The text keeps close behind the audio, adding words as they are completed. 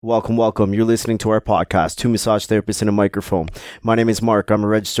Welcome, welcome. You're listening to our podcast, Two Massage Therapists and a Microphone. My name is Mark. I'm a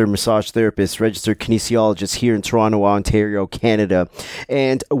registered massage therapist, registered kinesiologist here in Toronto, Ontario, Canada.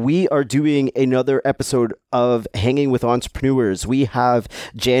 And we are doing another episode of Hanging with Entrepreneurs. We have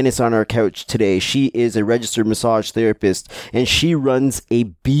Janice on our couch today. She is a registered massage therapist and she runs a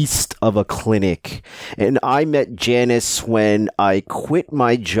beast of a clinic. And I met Janice when I quit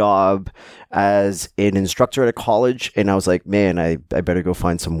my job as an instructor at a college, and I was like, man, I better go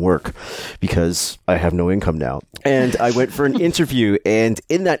find some work because I have no income now. And I went for an interview, and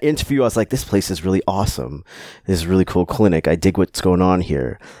in that interview, I was like, this place is really awesome. This is a really cool clinic. I dig what's going on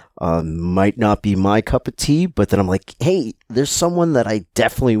here. Might not be my cup of tea, but then I'm like, hey, there's someone that I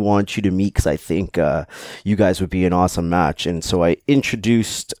definitely want you to meet because I think you guys would be an awesome match. And so I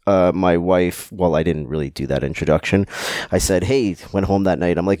introduced my wife. Well, I didn't really do that introduction. I said, hey, went home that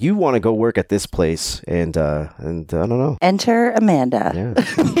night. I'm like, you want to go work at this place? And I don't know. Enter Amanda.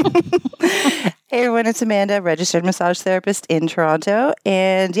 Yeah. Hey everyone, it's Amanda, registered massage therapist in Toronto.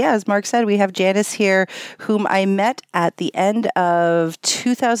 And yeah, as Mark said, we have Janice here, whom I met at the end of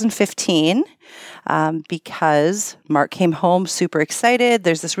 2015 because Mark came home super excited.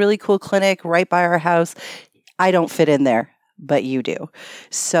 There's this really cool clinic right by our house. I don't fit in there, but you do.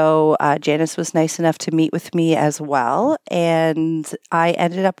 So Janice was nice enough to meet with me as well. And I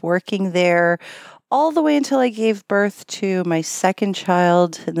ended up working there all the way until I gave birth to my second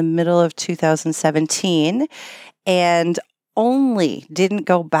child in the middle of 2017, and only didn't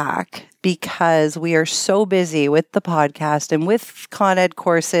go back because we are so busy with the podcast and with Con Ed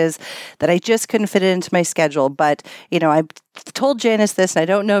courses that I just couldn't fit it into my schedule. But, you know, I told Janice this, and I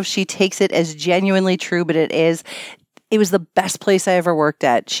don't know if she takes it as genuinely true, but it is. It was the best place I ever worked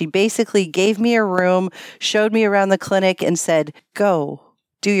at. She basically gave me a room, showed me around the clinic, and said, go,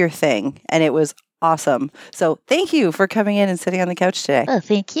 do your thing. And it was awesome. So thank you for coming in and sitting on the couch today. Oh,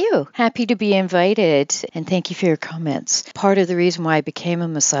 thank you. Happy to be invited, and thank you for your comments. Part of the reason why I became a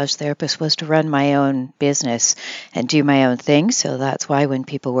massage therapist was to run my own business and do my own thing. So that's why when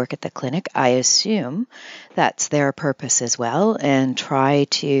people work at the clinic, I assume that's their purpose as well, and try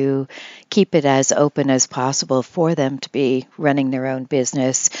to keep it as open as possible for them to be running their own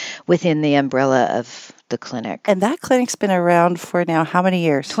business within the umbrella of the clinic. And that clinic's been around for now how many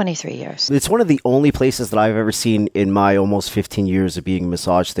years? 23 years. It's one of the only places that I've ever seen in my almost 15 years of being a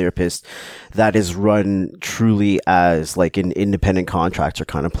massage therapist that is run truly as like an independent contractor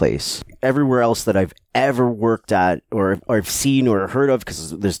kind of place. Everywhere else that I've ever worked at or I've seen or heard of,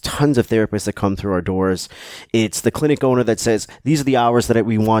 because there's tons of therapists that come through our doors, it's the clinic owner that says, these are the hours that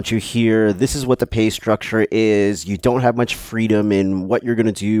we want you here. This is what the pay structure is. You don't have much freedom in what you're going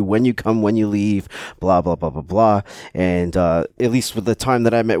to do, when you come, when you leave, blah, blah, blah, blah, blah. And at least with the time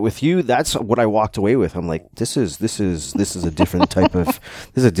that I met with you, that's what I walked away with. I'm like, this is a different type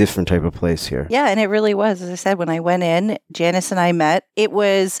of place here. Yeah, and it really was. As I said, when I went in, Janice and I met. It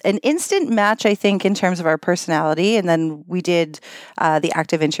was an instant match, I think, in terms of our personality. And then we did the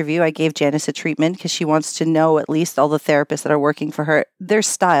active interview. I gave Janice a treatment because she wants to know at least all the therapists that are working for her, their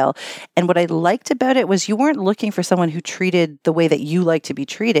style. And what I liked about it was you weren't looking for someone who treated the way that you like to be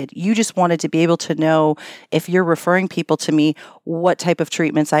treated. You just wanted to be able to know, if you're referring people to me, what type of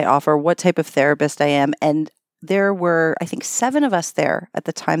treatments I offer, what type of therapist I am. And there were, I think, 7 of us there at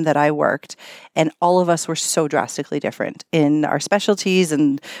the time that I worked, and all of us were so drastically different in our specialties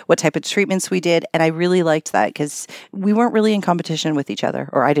and what type of treatments we did. And I really liked that because we weren't really in competition with each other,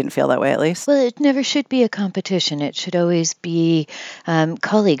 or I didn't feel that way at least. Well, it never should be a competition. It should always be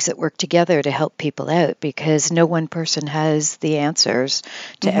colleagues that work together to help people out, because no one person has the answers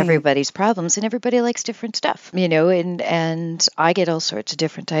to everybody's problems, and everybody likes different stuff, you know, and I get all sorts of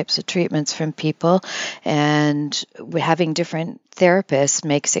different types of treatments from people, and having different therapists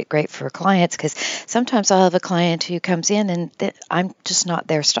makes it great for clients, because sometimes I'll have a client who comes in and I'm just not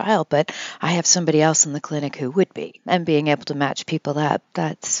their style, but I have somebody else in the clinic who would be, and being able to match people up,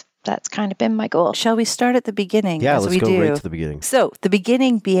 that's kind of been my goal. Shall we start at the beginning? Yeah, let's go right to the beginning. So the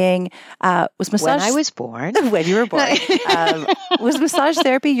beginning being, was massage... When I was born. When you were born. Was massage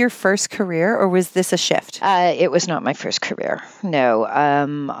therapy your first career, or was this a shift? It was not my first career. No.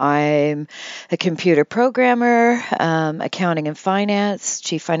 I'm a computer programmer, accounting and finance,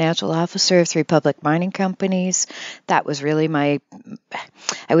 chief financial officer of 3 public mining companies. That was really I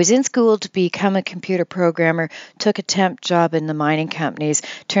was in school to become a computer programmer, took a temp job in the mining companies,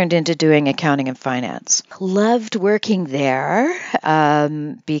 turned turned into doing accounting and finance. Loved working there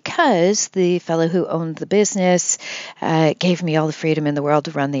because the fellow who owned the business gave me all the freedom in the world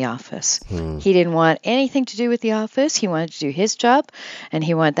to run the office. He didn't want anything to do with the office. He wanted to do his job, and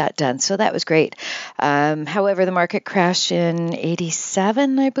he wanted that done. So that was great. However, the market crashed in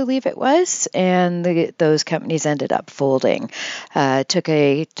 87, I believe it was, and those companies ended up folding. Took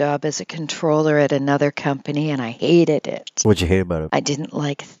a job as a controller at another company, and I hated it. What'd you hate about it? I didn't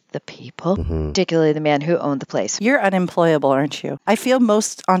like the people, particularly the man who owned the place. You're unemployable, aren't you? I feel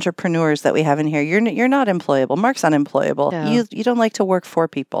most entrepreneurs that we have in here, you're not employable. Mark's unemployable. No. You don't like to work for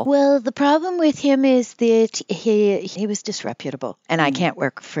people. Well, the problem with him is that he was disreputable, and I can't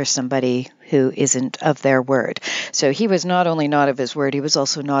work for somebody who isn't of their word. So he was not only not of his word, he was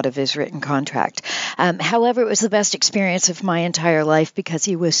also not of his written contract. However, it was the best experience of my entire life because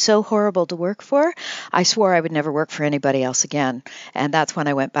he was so horrible to work for. I swore I would never work for anybody else again. And that's when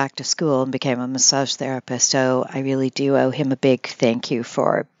I went back to school and became a massage therapist. So I really do owe him a big thank you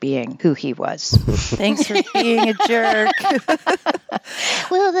for being who he was. Thanks for being a jerk.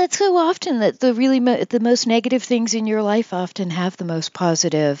 Well, that's so often that the most negative things in your life often have the most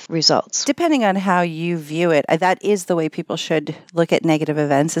positive results. Depending on how you view it, that is the way people should look at negative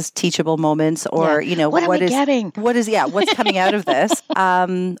events as teachable moments, or What are we getting? What's coming out of this?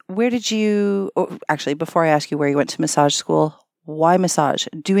 Where did you? Actually, before I ask you where you went to massage school, why massage?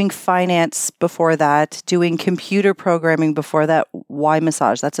 Doing finance before that, doing computer programming before that. Why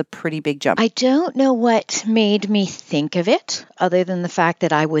massage? That's a pretty big jump. I don't know what made me think of it, other than the fact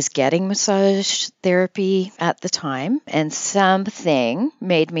that I was getting massage therapy at the time, and something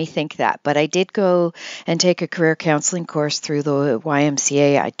made me think that. But I did go and take a career counseling course through the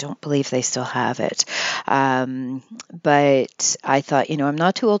YMCA. I don't believe they still have it. But I thought, I'm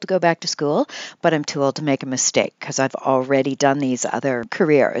not too old to go back to school, but I'm too old to make a mistake because I've already done these other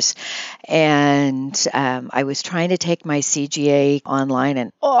careers. And I was trying to take my CGA online,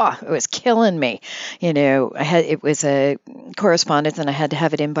 and it was killing me. It was a correspondence, and I had to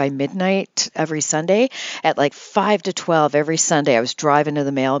have it in by midnight every Sunday. At like 5 to 12 every Sunday, I was driving to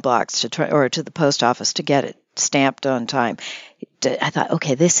the mailbox to the post office to get it stamped on time. I thought,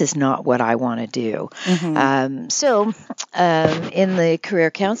 okay, this is not what I want to do. So in the career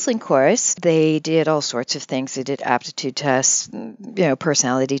counseling course, they did all sorts of things. They did aptitude tests,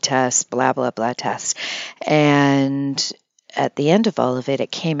 personality tests, blah, blah, blah tests. And at the end of all of it,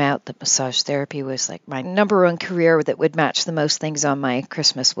 it came out that massage therapy was like my number one career that would match the most things on my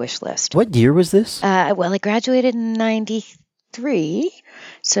Christmas wish list. What year was this? Well, I graduated in 93.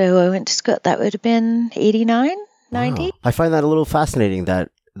 So I went to school. That would have been 89. 90? Wow. I find that a little fascinating that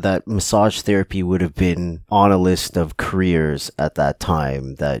massage therapy would have been on a list of careers at that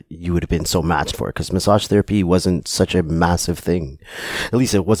time that you would have been so matched for, because massage therapy wasn't such a massive thing. At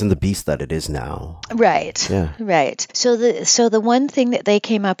least it wasn't the beast that it is now. Right. Yeah. Right. So the one thing that they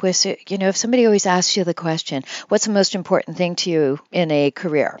came up with, if somebody always asks you the question, what's the most important thing to you in a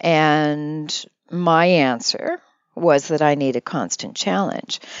career? And my answer was that I need a constant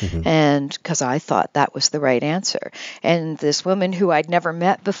challenge. And because I thought that was the right answer. And this woman who I'd never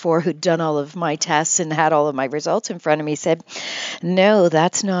met before, who'd done all of my tests and had all of my results in front of me, said, no,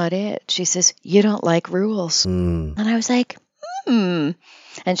 that's not it. She says, you don't like rules. And I was like, And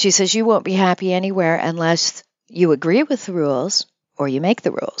she says, you won't be happy anywhere unless you agree with the rules or you make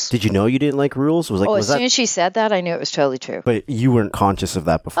the rules. Did you know you didn't like rules? As soon as she said that, I knew it was totally true. But you weren't conscious of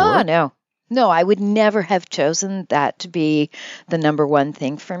that before? Oh, no. No, I would never have chosen that to be the number one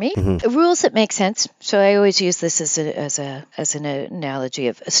thing for me. Rules that make sense. So I always use this as an analogy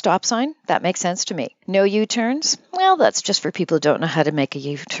of a stop sign. That makes sense to me. No U-turns. Well, that's just for people who don't know how to make a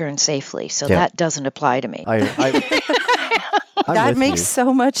U-turn safely. So that doesn't apply to me. That makes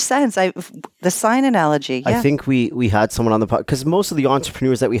so much sense. The sign analogy. Yeah. I think we had someone on the podcast, because most of the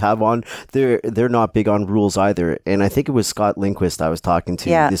entrepreneurs that we have on, they're not big on rules either. And I think it was Scott Lindquist I was talking to,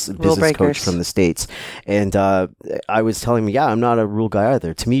 this business coach from the States. And I was telling him, I'm not a rule guy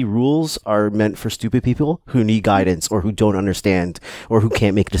either. To me, rules are meant for stupid people who need guidance or who don't understand or who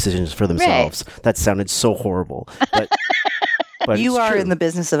can't make decisions for themselves. Right. That sounded so horrible. But you are in the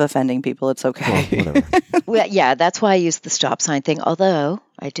business of offending people. It's okay. Well, whatever. Well, yeah, that's why I used the stop sign thing. Although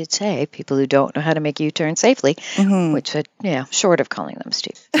I did say people who don't know how to make U-turn safely, which, short of calling them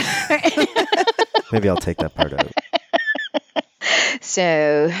stupid. Maybe I'll take that part out.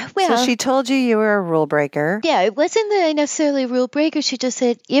 So, well. So she told you were a rule breaker. Yeah, it wasn't necessarily a rule breaker. She just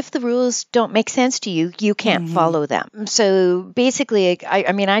said, if the rules don't make sense to you, you can't follow them. So basically,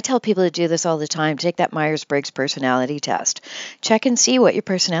 I tell people to do this all the time. Take that Myers-Briggs personality test. Check and see what your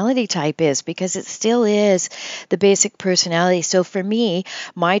personality type is, because it still is the basic personality. So for me,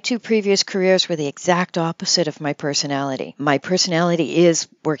 my 2 previous careers were the exact opposite of my personality. My personality is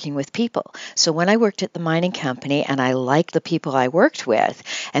working with people. So when I worked at the mining company and I liked the people I worked with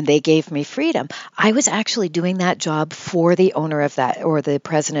and they gave me freedom, I was actually doing that job for the owner of that or the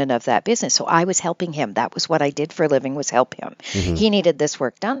president of that business. So I was helping him. That was what I did for a living, was help him. He needed this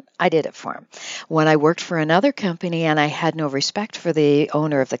work done. I did it for him. When I worked for another company and I had no respect for the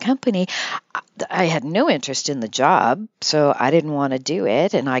owner of the company, I had no interest in the job, so I didn't want to do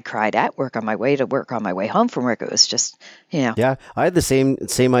it. And I cried at work on my way to work, on my way home from work. It was just, Yeah, I had the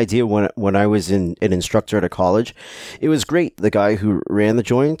same idea when I was an instructor at a college. It was great. The guy who ran the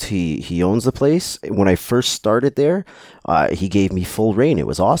joint, he owns the place. When I first started there, he gave me full reign. It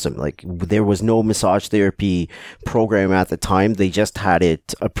was awesome. Like, there was no massage therapy program at the time. They just had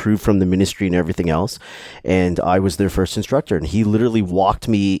it approved from the ministry and everything else. And I was their first instructor. And he literally walked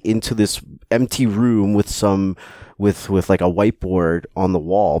me into this empty room with like a whiteboard on the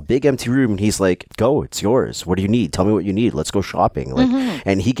wall, big empty room. And he's like, go, it's yours. What do you need? Tell me what you need. Let's go shopping.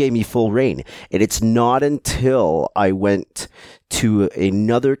 And he gave me full reign. And it's not until I went to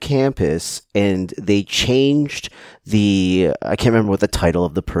another campus and they changed I can't remember what the title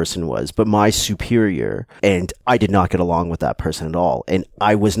of the person was, but my superior, and I did not get along with that person at all. And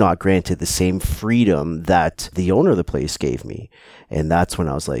I was not granted the same freedom that the owner of the place gave me. And that's when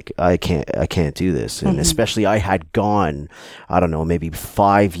I was like, I can't do this. And especially I had gone, I don't know, maybe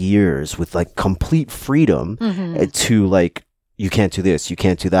 5 years with like complete freedom to like, you can't do this, you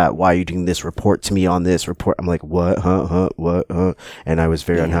can't do that. Why are you doing this? Report to me on this report. I'm like, what? What? And I was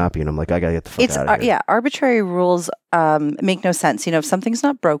very unhappy. And I'm like, I gotta get the fuck out of here. Yeah, arbitrary rules make no sense. If something's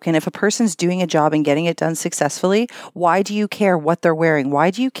not broken, if a person's doing a job and getting it done successfully, why do you care what they're wearing?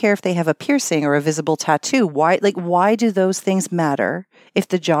 Why do you care if they have a piercing or a visible tattoo? Why do those things matter if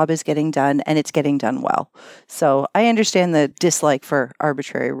the job is getting done and it's getting done well? So I understand the dislike for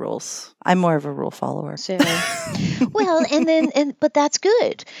arbitrary rules. I'm more of a rule follower. So, well, but that's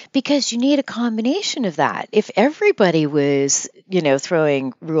good, because you need a combination of that. If everybody was,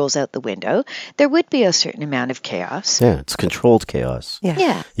 throwing rules out the window, there would be a certain amount of chaos. Yeah, it's controlled chaos.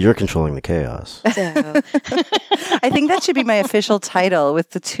 Yeah. You're controlling the chaos. So. I think that should be my official title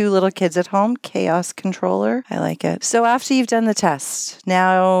with the 2 little kids at home, Chaos Controller. I like it. So after you've done the test,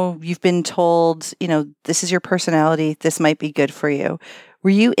 now you've been told, this is your personality, this might be good for you. Were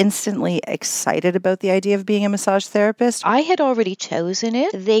you instantly excited about the idea of being a massage therapist? I had already chosen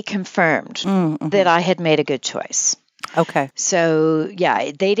it. They confirmed that I had made a good choice. Okay. So,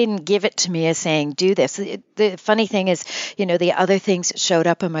 yeah, they didn't give it to me as saying, do this. The funny thing is, the other things that showed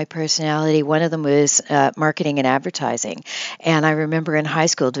up in my personality, one of them was marketing and advertising. And I remember in high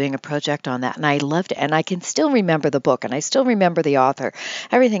school doing a project on that, and I loved it. And I can still remember the book, and I still remember the author.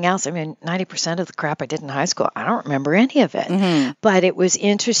 Everything else, 90% of the crap I did in high school, I don't remember any of it. But it was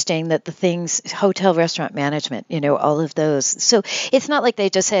interesting that the things, hotel, restaurant management, all of those. So it's not like they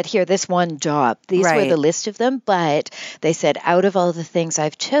just said, here, this one job. These were the list of them, but they said, out of all the things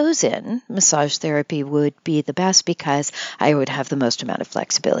I've chosen, massage therapy would be the best because I would have the most amount of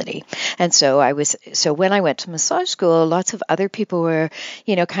flexibility. And so when I went to massage school, lots of other people were,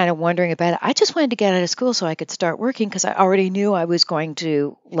 kind of wondering about it. I just wanted to get out of school so I could start working because I already knew I was going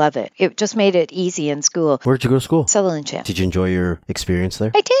to love it. It just made it easy in school. Where'd you go to school? Sutherland Chan. Did you enjoy your experience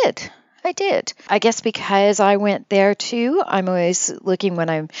there? I did. I guess because I went there too, I'm always looking when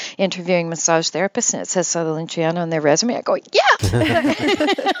I'm interviewing massage therapists and it says Sutherland Chan on their resume, I go, yeah.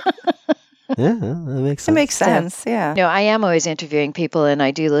 Yeah, that makes sense. It makes sense, yeah. No, I am always interviewing people, and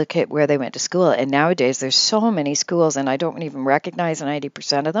I do look at where they went to school. And nowadays, there's so many schools, and I don't even recognize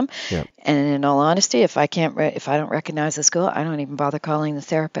 90% of them. Yep. And in all honesty, if I don't recognize the school, I don't even bother calling the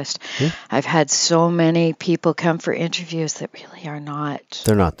therapist. Yeah. I've had so many people come for interviews that really are not.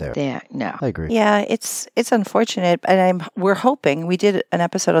 They're not there. No, I agree. Yeah, it's unfortunate, and we're hoping, we did an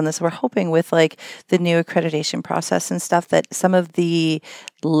episode on this. We're hoping with like the new accreditation process and stuff that some of the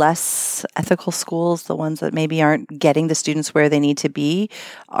less ethical schools, the ones that maybe aren't getting the students where they need to be,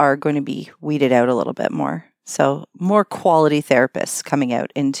 are going to be weeded out a little bit more. So more quality therapists coming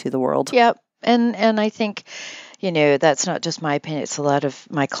out into the world. Yep. And I think, that's not just my opinion. It's a lot of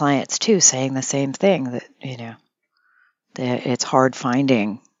my clients too saying the same thing, that, that it's hard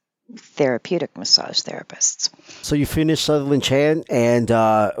finding therapeutic massage therapists. So you finished Sutherland Chan, and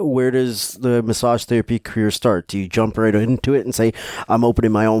where does the massage therapy career start? Do you jump right into it and say, I'm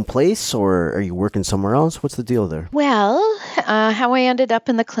opening my own place, or are you working somewhere else? What's the deal there? Well, how I ended up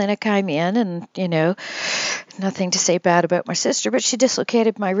in the clinic I'm in, and, nothing to say bad about my sister, but she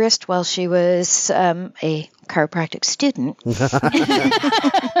dislocated my wrist while she was a chiropractic student.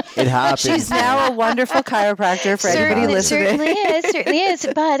 It happens. She's now a wonderful chiropractor for anybody listening. Certainly is.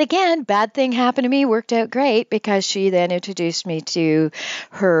 But again, bad thing happened to me, worked out great because she then introduced me to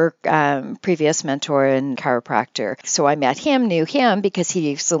her previous mentor and chiropractor. So I met him, knew him because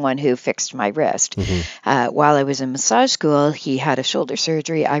he's the one who fixed my wrist. While I was in massage school, he had a shoulder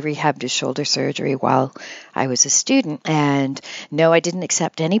surgery. I rehabbed his shoulder surgery while I was a student. And no, I didn't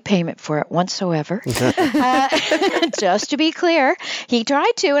accept any payment for it whatsoever. Just to be clear, he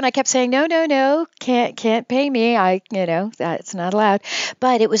tried to, and I kept saying, no, can't pay me. That's not allowed.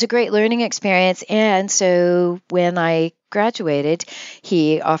 But it was a great learning experience. And so when I graduated,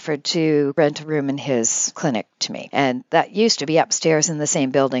 he offered to rent a room in his clinic to me. And that used to be upstairs in the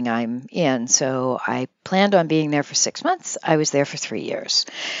same building I'm in. So I planned on being there for 6 months. I was there for 3 years.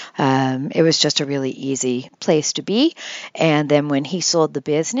 It was just a really easy place to be. And then when he sold the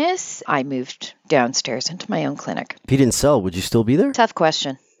business, I moved downstairs into my own clinic. If he didn't sell, would you still be there? Tough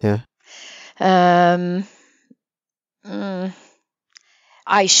question. Yeah.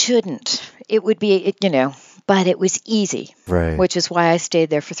 I shouldn't. It would be, but it was easy, right? Which is why I stayed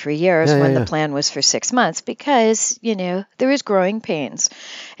there for 3 years when the plan was for 6 months, because, there is growing pains.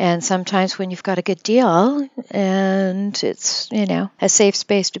 And sometimes when you've got a good deal and it's, a safe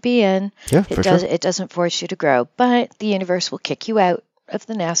space to be in, it doesn't force you to grow. But the universe will kick you out of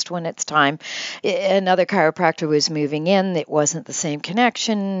the nest when it's time. Another chiropractor was moving in. It wasn't the same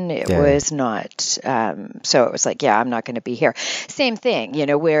connection. It was not. So it was like, I'm not going to be here. Same thing,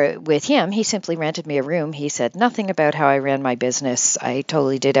 where with him, he simply rented me a room. He said nothing about how I ran my business. I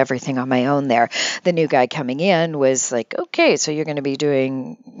totally did everything on my own there. The new guy coming in was like, okay, so you're going to be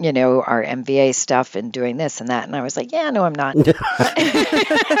doing, our MVA stuff and doing this and that. And I was like, no, I'm not.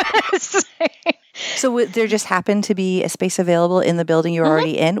 So there just happened to be a space available in the building you were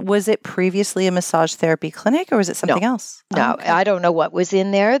already in. Was it previously a massage therapy clinic or was it something else? No, okay. I don't know what was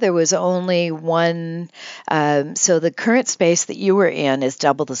in there. There was only one. So the current space that you were in is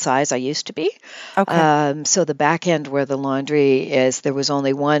double the size I used to be. Okay. So the back end where the laundry is, there was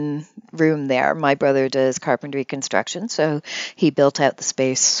only one room there. My brother does carpentry construction, so he built out the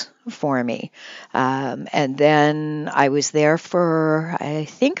space for me. And then I was there for, I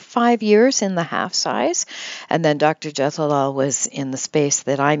think, 5 years in the half size. And then Dr. Jessalal was in the space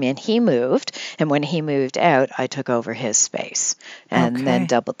that I'm in. He moved. And when he moved out, I took over his space and then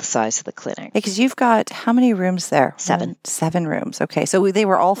doubled the size of the clinic. Because you've got how many rooms there? 7. 7 rooms. Okay. So they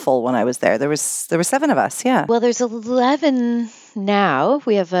were all full when I was there. There were 7 of us. Yeah. Well, there's 11 now.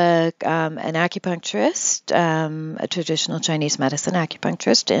 We have an acupuncturist, a traditional Chinese medicine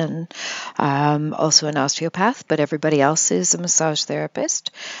acupuncturist, and also an osteopath, but everybody else is a massage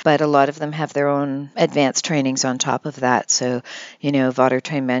therapist. But a lot of them have their own advanced trainings on top of that. So, Vater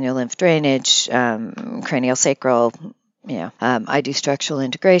trained manual lymph drainage, cranial sacral. I do structural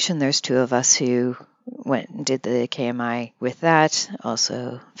integration. There's 2 of us who went and did the KMI with that,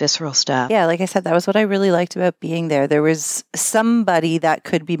 also visceral stuff. Yeah, like I said, that was what I really liked about being there. There was somebody that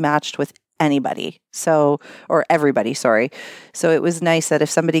could be matched with anybody. Or everybody, sorry. So it was nice that if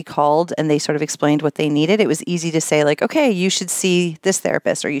somebody called and they sort of explained what they needed, it was easy to say like, okay, you should see this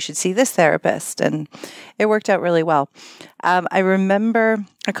therapist or you should see this therapist. And it worked out really well. I remember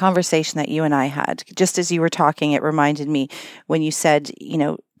a conversation that you and I had. Just as you were talking, it reminded me when you said,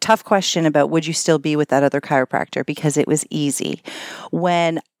 tough question about would you still be with that other chiropractor because it was easy.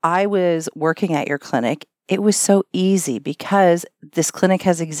 When I was working at your clinic, it was so easy because this clinic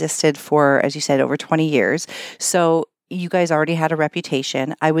has existed for, as you said, over 20 years. So you guys already had a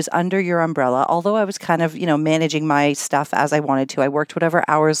reputation. I was under your umbrella, although I was kind of, managing my stuff as I wanted to. I worked whatever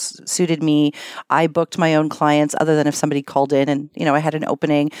hours suited me. I booked my own clients other than if somebody called in and, I had an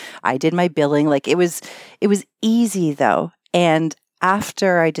opening. I did my billing. Like it was easy though. And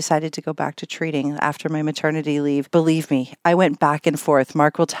after I decided to go back to treating after my maternity leave, believe me, I went back and forth.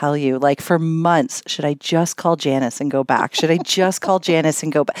 Mark will tell you, like for months, should I just call Janice and go back? Should I just call Janice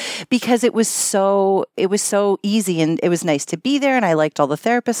and go back? Because it was so easy and it was nice to be there. And I liked all the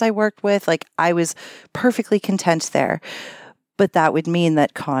therapists I worked with. Like I was perfectly content there. But that would mean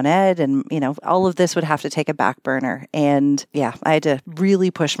that Con Ed and, all of this would have to take a back burner. And I had to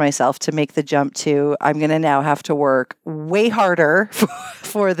really push myself to make the jump to, I'm going to now have to work way harder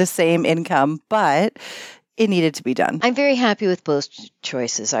for the same income. But it needed to be done. I'm very happy with both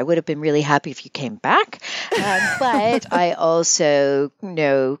choices. I would have been really happy if you came back. But I also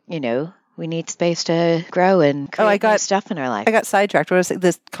know, we need space to grow and create new stuff in our life. I got sidetracked.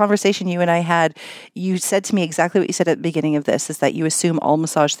 This conversation you and I had, you said to me exactly what you said at the beginning of this, is that you assume all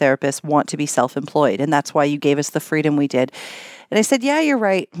massage therapists want to be self-employed. And that's why you gave us the freedom we did. And I said, yeah, you're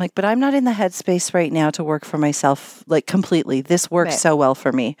right. I'm like, but I'm not in the headspace right now to work for myself, like completely. This works so well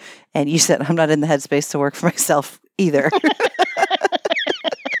for me. And you said, I'm not in the headspace to work for myself either.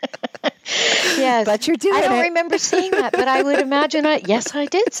 Yes, but you're doing it. I don't remember seeing that, but I would imagine yes, I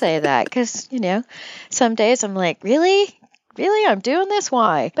did say that because, some days I'm like, really? I'm doing this?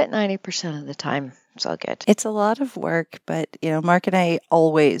 Why? But 90% of the time, it's all good. It's a lot of work, but, Mark and I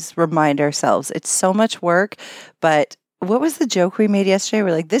always remind ourselves it's so much work, but what was the joke we made yesterday?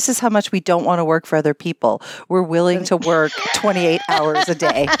 We're like, this is how much we don't want to work for other people. We're willing to work 28 hours a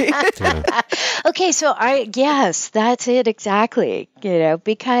day. Okay, so yes, that's it exactly.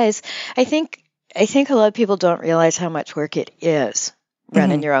 Because I think a lot of people don't realize how much work it is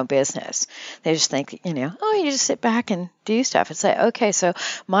running your own business. They just think, you just sit back and do stuff. It's like, okay, so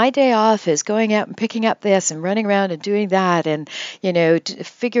my day off is going out and picking up this and running around and doing that and,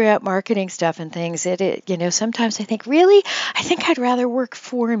 figure out marketing stuff and things. Sometimes I think, really? I think I'd rather work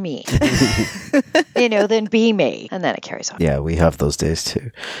for me, than be me. And then it carries on. Yeah, we have those days too.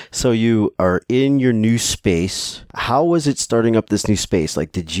 So you are in your new space. How was it starting up this new space?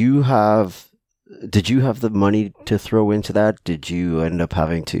 Like, did you have the money to throw into that? Did you end up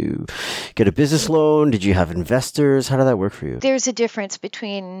having to get a business loan? Did you have investors? How did that work for you? There's a difference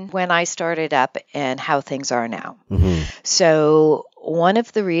between when I started up and how things are now. Mm-hmm. So one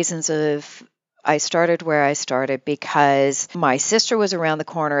of the reasons I started where I started because my sister was around the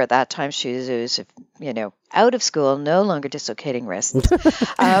corner at that time. She was out of school, no longer dislocating wrists.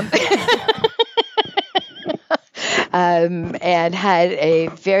 And had a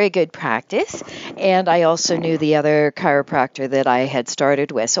very good practice. And I also knew the other chiropractor that I had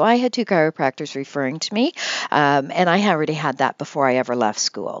started with. So I had 2 chiropractors referring to me. And I already had that before I ever left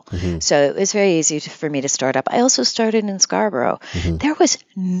school. Mm-hmm. So it was very easy for me to start up. I also started in Scarborough. Mm-hmm. There was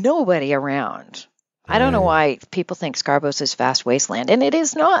nobody around. I don't know why people think Scarborough's this vast wasteland, and it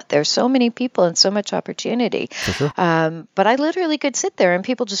is not. There's so many people and so much opportunity. For sure. But I literally could sit there and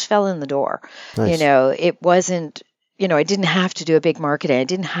people just fell in the door. Nice. It wasn't, I didn't have to do a big marketing. I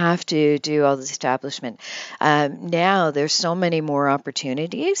didn't have to do all this establishment. Now there's so many more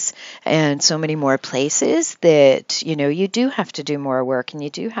opportunities and so many more places that, you do have to do more work and you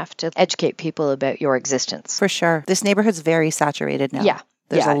do have to educate people about your existence. For sure. This neighborhood's very saturated now. Yeah.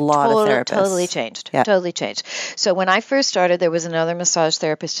 There's a lot of therapists. Totally changed. So when I first started, there was another massage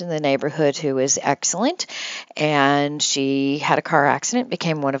therapist in the neighborhood who was excellent, and she had a car accident,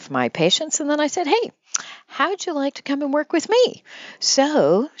 became one of my patients, and then I said, hey, how'd you like to come and work with me?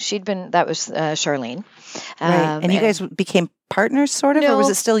 So that was Charlene. Right. And you guys became partners, sort of, or was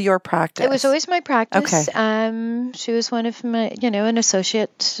it still your practice? It was always my practice. Okay. She was one of my, an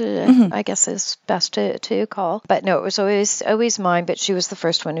associate, I guess is best to call. But no, it was always mine, but she was the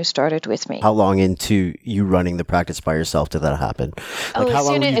first one who started with me. How long into you running the practice by yourself did that happen?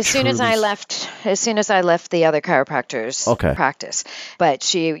 As soon as I left the other chiropractor's practice. But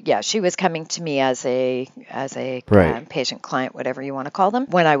she was coming to me as a patient, client, whatever you want to call them,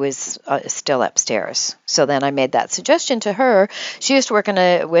 when I was still upstairs. So then I made that suggestion to her. She used to work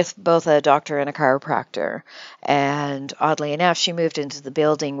with both a doctor and a chiropractor. And oddly enough, she moved into the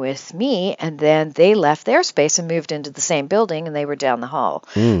building with me, and then they left their space and moved into the same building, and they were down the hall.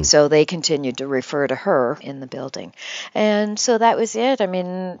 So they continued to refer to her in the building. And so that was it. I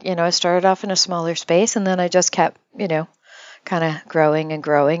mean, I started off in a smaller space, and then I just kept, kind of growing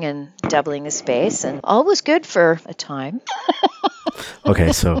and doubling the space, and all was good for a time.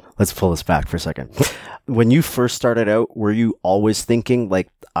 Okay, so let's pull this back for a second. When you first started out, were you always thinking, like,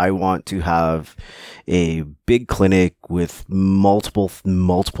 I want to have a big clinic with multiple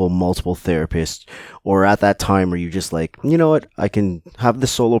therapists? Or at that time, were you just like, you know what, I can have the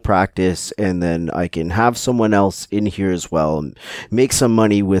solo practice and then I can have someone else in here as well and make some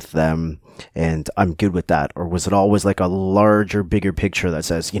money with them, and I'm good with that? Or was it always like a larger, bigger picture that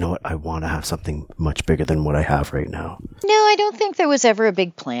says, you know what, I want to have something much bigger than what I have right now? No, I don't think there was ever a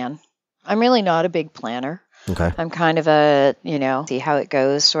big plan. I'm really not a big planner. Okay. I'm kind of a, see how it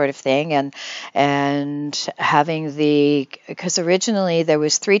goes sort of thing. And having because originally there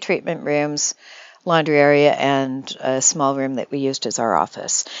was 3 treatment rooms laundry area and a small room that we used as our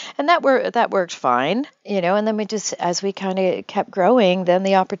office. And that worked fine, and then we just, as we kind of kept growing, then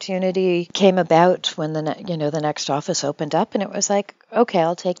the opportunity came about when the next office opened up, and it was like, okay,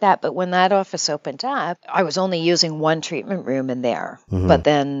 I'll take that. But when that office opened up, I was only using one treatment room in there. But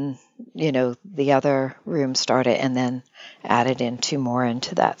then, the other room started and then added in 2 more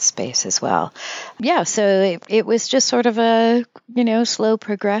into that space as well. Yeah, so it was just sort of a, slow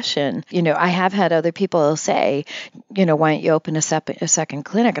progression. I have had other people say, why don't you open a second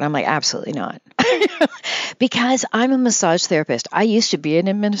clinic? And I'm like, absolutely not. Because I'm a massage therapist. I used to be an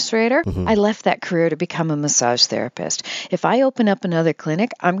administrator. I left that career to become a massage therapist. If I open up another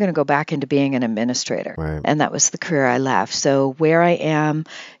clinic, I'm going to go back into being an administrator. Right. And that was the career I left. So where I am,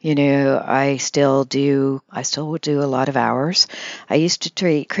 I still would do a lot of hours. I used to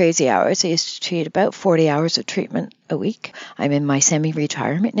treat crazy hours. I used to treat about 40 hours of treatment a week. I'm in my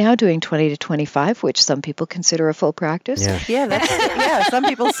semi-retirement now, doing 20 to 25, which some people consider a full practice. Yeah, some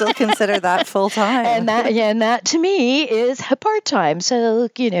people still consider that full time. And that to me is a part-time. So,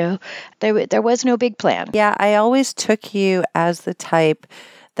 there was no big plan. Yeah, I always took you as the type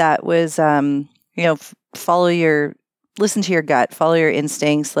that was, listen to your gut, follow your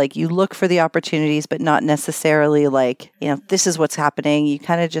instincts. Like, you look for the opportunities, but not necessarily like, this is what's happening. You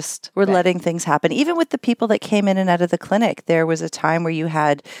kind of just were letting things happen. Even with the people that came in and out of the clinic, there was a time where you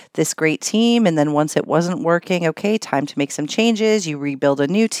had this great team. And then once it wasn't working, okay, time to make some changes. You rebuild a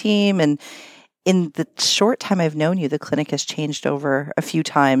new team. And in the short time I've known you, the clinic has changed over a few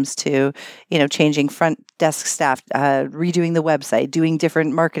times to, changing front desk staff, redoing the website, doing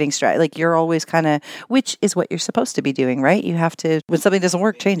different marketing strategy. Like, you're always kind of, which is what you're supposed to be doing, right? You have to, when something doesn't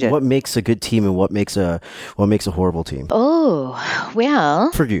work, change it. What makes a good team and what makes a horrible team? Oh,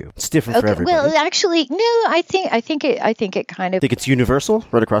 well, for you, it's different for everybody. Well, actually, no. I think it kind of. Think it's universal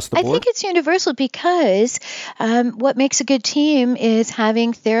right across the board. I think it's universal because what makes a good team is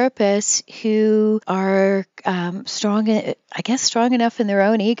having therapists who are strong enough in their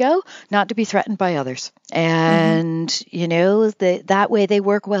own ego not to be threatened by others. And, that way they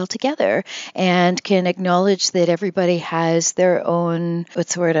work well together and can acknowledge that everybody has their own,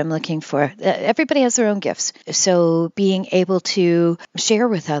 what's the word I'm looking for? Everybody has their own gifts. So being able to share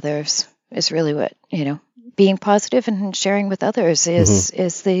with others is really what, being positive and sharing with others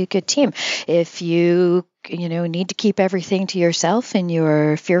is the good team. If you need to keep everything to yourself and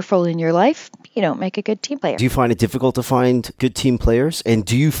you're fearful in your life, you don't make a good team player. Do you find it difficult to find good team players? And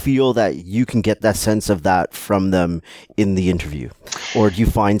do you feel that you can get that sense of that from them in the interview? Or do you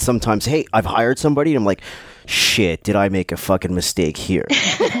find sometimes, hey, I've hired somebody and I'm like, shit, did I make a fucking mistake here?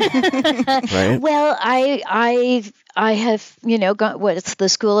 Right? Well, I have, got what's the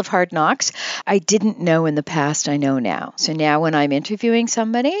school of hard knocks. I didn't know in the past, I know now. So now when I'm interviewing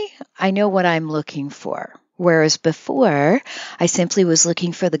somebody, I know what I'm looking for. Whereas before, I simply was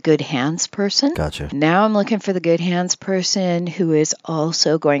looking for the good hands person. Gotcha. Now I'm looking for the good hands person who is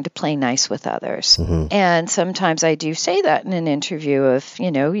also going to play nice with others. And sometimes I do say that in an interview of,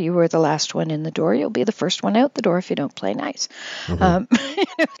 you were the last one in the door. You'll be the first one out the door if you don't play nice.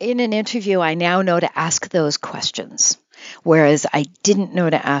 In an interview, I now know to ask those questions. Whereas I didn't know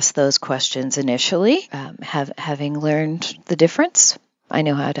to ask those questions initially, having learned the difference. I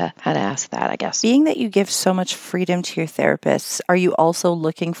know how to ask that, I guess. Being that you give so much freedom to your therapists, are you also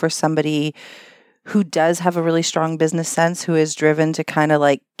looking for somebody who does have a really strong business sense, who is driven to kind of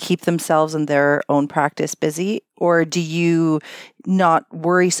like keep themselves and their own practice busy? Or do you not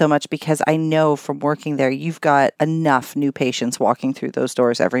worry so much because I know from working there, you've got enough new patients walking through those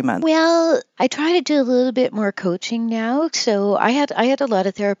doors every month? Well, I try to do a little bit more coaching now. So I had a lot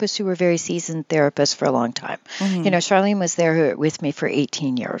of therapists who were very seasoned therapists for a long time. Charlene was there with me for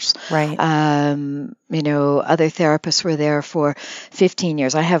 18 years. Right. Other therapists were there for 15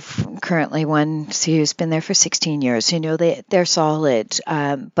 years. I have currently one who's been there for 16 years. They're solid.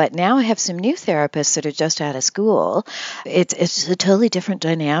 But now I have some new therapists that are just out of school. It's a totally different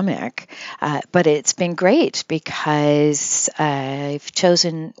dynamic, but it's been great because I've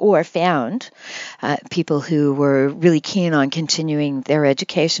chosen or found people who were really keen on continuing their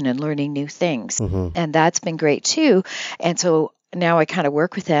education and learning new things. And that's been great too. And so now I kind of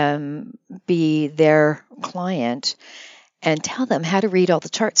work with them, be their client, and tell them how to read all the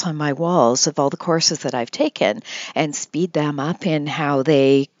charts on my walls of all the courses that I've taken and speed them up in how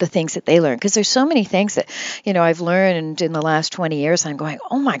the things that they learn. Because there's so many things that, I've learned in the last 20 years. I'm going,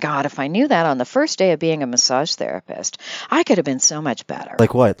 oh my God, if I knew that on the first day of being a massage therapist, I could have been so much better.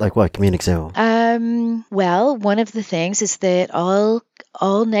 Like what? Give me an example. Well, one of the things is that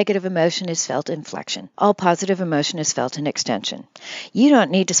all negative emotion is felt in flexion. All positive emotion is felt in extension. You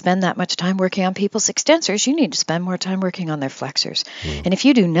don't need to spend that much time working on people's extensors. You need to spend more time working on their flexors. And if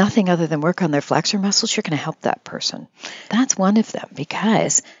you do nothing other than work on their flexor muscles, you're going to help that person. That's one of them,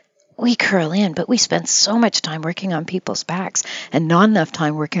 because we curl in, but we spend so much time working on people's backs and not enough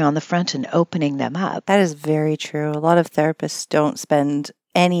time working on the front and opening them up. That is very true. A lot of therapists don't spend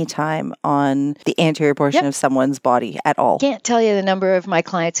any time on the anterior portion of someone's body at all. Can't tell you the number of my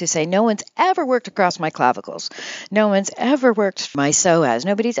clients who say, no one's ever worked across my clavicles. No one's ever worked my psoas.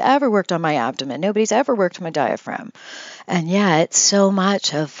 Nobody's ever worked on my abdomen. Nobody's ever worked my diaphragm. And yet, so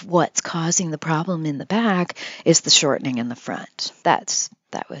much of what's causing the problem in the back is the shortening in the front. That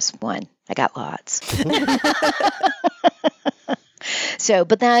was one. I got lots.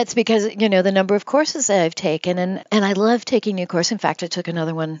 But that's because, the number of courses that I've taken, and I love taking new courses. In fact, I took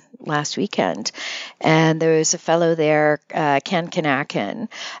another one last weekend, and there was a fellow there, Ken Kanakin,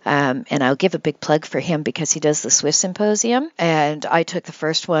 and I'll give a big plug for him because he does the Swift Symposium, and I took the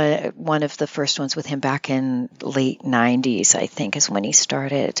first one of the first ones with him back in late 90s, I think, is when he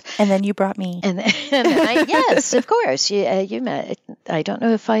started. And then you brought me. And yes, of course. You met. I don't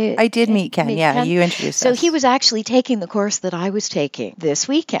know if I did meet Ken. Ken. You introduced us. So he was actually taking the course that I was taking this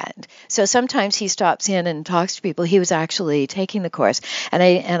weekend. So sometimes he stops in and talks to people. He was actually taking the course, and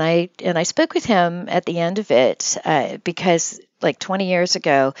I spoke with him at the end of it because, like 20 years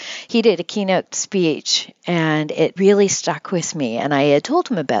ago, he did a keynote speech, and it really stuck with me. And I had told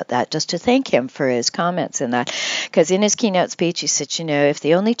him about that just to thank him for his comments in that, because in his keynote speech, he said, if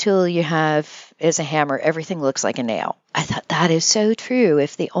the only tool you have is a hammer, everything looks like a nail. I thought that is so true.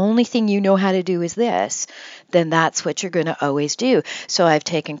 If the only thing you know how to do is this, then that's what you're going to always do. So I've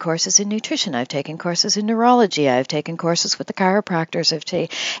taken courses in nutrition. I've taken courses in neurology. I've taken courses with the chiropractors.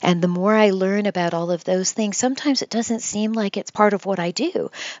 And the more I learn about all of those things, sometimes it doesn't seem like it's part of what I do,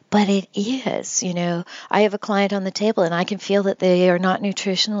 but it is. I have a client on the table and I can feel that they are not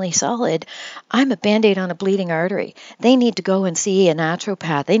nutritionally solid. I'm a Band-Aid on a bleeding artery. They need to go and see a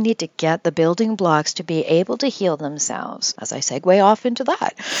naturopath. They need to get the building blocks to be able to heal themselves. As I segue off into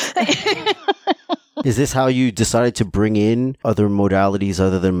that. Is this how you decided to bring in other modalities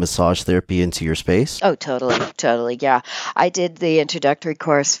other than massage therapy into your space? Oh, totally. Yeah. I did the introductory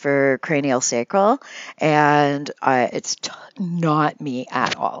course for cranial sacral, and it's not me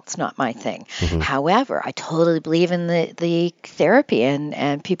at all. It's not my thing. Mm-hmm. However, I totally believe in the therapy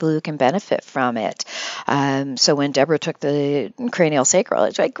and people who can benefit from it. So when Deborah took the cranial sacral,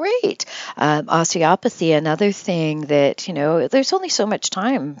 it's like, great. Osteopathy, another thing that, there's only so much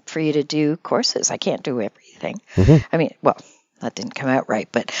time for you to do courses. I can't do everything. Mm-hmm. That didn't come out right,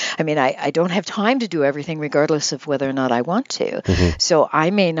 but I don't have time to do everything regardless of whether or not I want to. Mm-hmm. So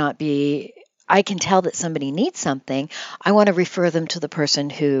I can tell that somebody needs something. I want to refer them to the person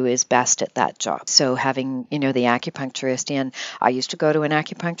who is best at that job. So having, the acupuncturist in, I used to go to an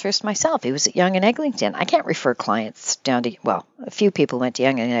acupuncturist myself. He was at Yonge and Eglinton. I can't refer clients down to, a few people went to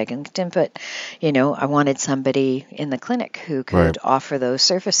Yonge and Eglinton, but, I wanted somebody in the clinic who could offer those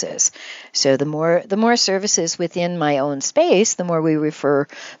services. So the more services within my own space, the more we refer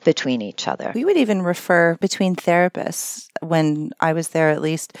between each other. We would even refer between therapists when I was there, at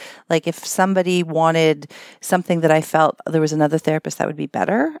least. Like if somebody wanted something that I felt there was another therapist that would be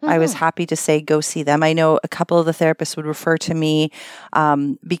better, I was happy to say, go see them. I know a couple of the therapists would refer to me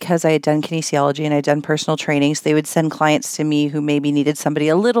because I had done kinesiology and I had done personal training. So they would send clients to me who maybe needed somebody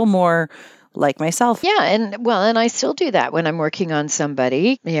a little more like myself. Yeah, and I still do that when I'm working on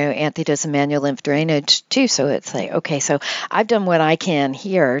somebody. Anthony does a manual lymph drainage too, so it's like, okay, so I've done what I can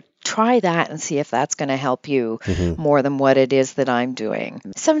here. Try that and see if that's going to help you more than what it is that I'm doing.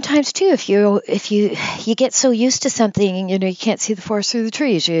 Sometimes too, if you get so used to something, you can't see the forest through the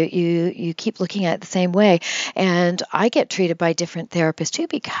trees. You keep looking at it the same way. And I get treated by different therapists too,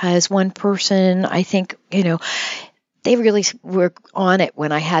 because one person, I think, they really were on it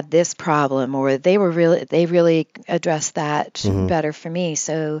when I had this problem, or they really addressed that better for me.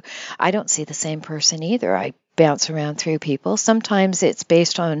 So I don't see the same person either. I bounce around through people. Sometimes it's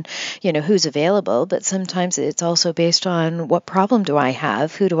based on, who's available, but sometimes it's also based on what problem do I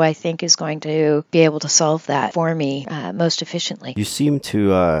have? Who do I think is going to be able to solve that for me most efficiently? You seem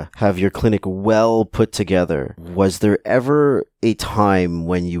to have your clinic well put together. Was there ever a time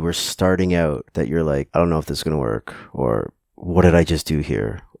when you were starting out that you're like, I don't know if this is going to work, or what did I just do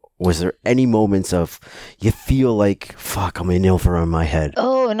here? Was there any moments of you feel like, fuck, I'm in over on my head?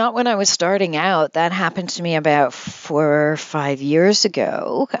 Oh, not when I was starting out. That happened to me about 4 or 5 years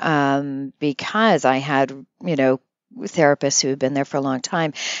ago because I had, therapists who had been there for a long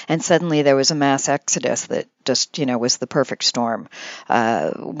time. And suddenly there was a mass exodus that just, was the perfect storm.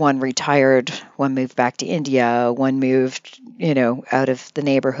 One retired, one moved back to India, one moved, out of the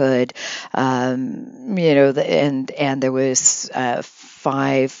neighborhood, and there was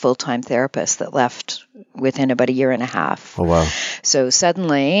 5 full-time therapists that left within about a year and a half. Oh, wow. So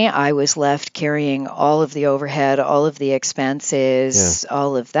suddenly I was left carrying all of the overhead, all of the expenses,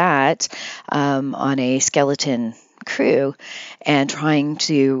 all of that on a skeleton crew and trying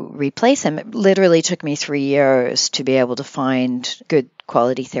to replace them. It literally took me 3 years to be able to find good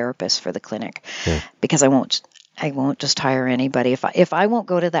quality therapists for the clinic because I won't just hire anybody. If I won't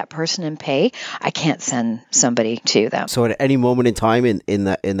go to that person and pay, I can't send somebody to them. So at any moment in time in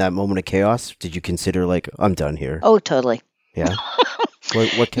that moment of chaos, did you consider like, I'm done here? Oh, totally. Yeah.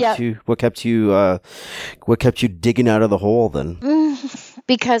 What kept you digging out of the hole then?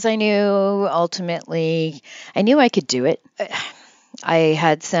 Because I knew I could do it. I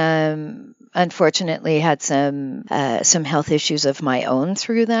had unfortunately had some health issues of my own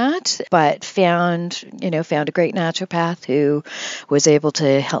through that, but found a great naturopath who was able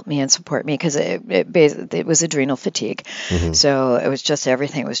to help me and support me because it was adrenal fatigue. Mm-hmm. So it was just,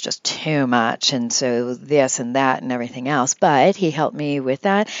 everything was just too much. And so this and that and everything else, but he helped me with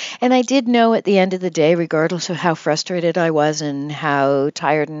that. And I did know at the end of the day, regardless of how frustrated I was and how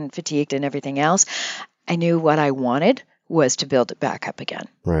tired and fatigued and everything else, I knew what I wanted was to build it back up again.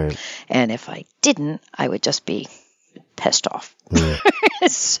 Right. And if I didn't, I would just be pissed off. Yeah.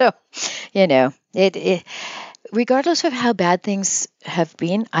 So, it regardless of how bad things have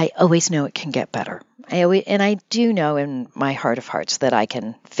been, I always know it can get better. I do know in my heart of hearts that I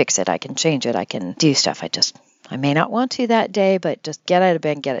can fix it, I can change it, I can do stuff. I may not want to that day, but just get out of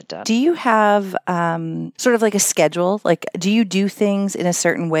bed and get it done. Do you have sort of like a schedule? Like, do you do things in a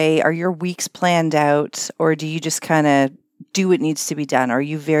certain way? Are your weeks planned out, or do you just kind of do what needs to be done? Are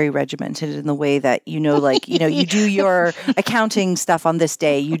you very regimented in the way that, you do your accounting stuff on this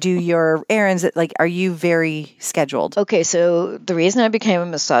day, you do your errands, are you very scheduled? Okay, so the reason I became a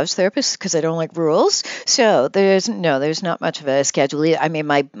massage therapist is because I don't like rules. So there's not much of a schedule. I mean,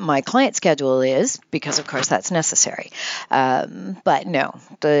 my client schedule is, because of course that's necessary. But no,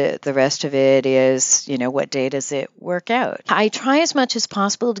 the rest of it is, what day does it work out? I try as much as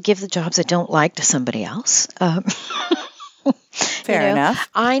possible to give the jobs I don't like to somebody else. Fair enough.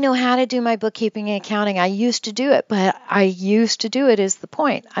 I know how to do my bookkeeping and accounting. I used to do it, but I used to do it is the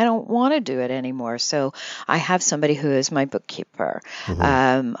point. I don't want to do it anymore. So I have somebody who is my bookkeeper.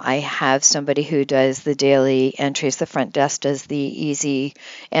 Mm-hmm. I have somebody who does the daily entries. The front desk does the easy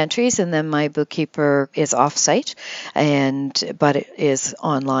entries, and then my bookkeeper is off-site, but it is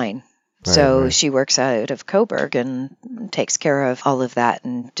online. Right, so right. She works out of Coburg and takes care of all of that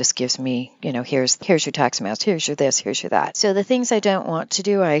and just gives me, here's your tax amounts, here's your this, here's your that. So the things I don't want to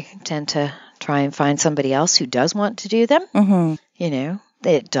do, I tend to try and find somebody else who does want to do them. Mm-hmm.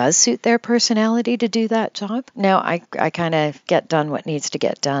 It does suit their personality to do that job. Now, I kind of get done what needs to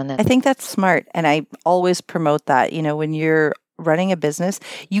get done. I think that's smart, and I always promote that. When you're running a business,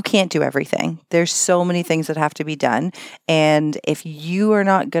 you can't do everything. There's so many things that have to be done. And if you are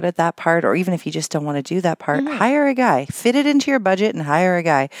not good at that part, or even if you just don't want to do that part, hire a guy, fit it into your budget and hire a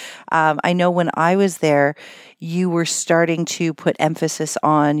guy. I know when I was there, you were starting to put emphasis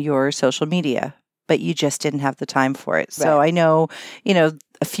on your social media, but you just didn't have the time for it. Right. So I know,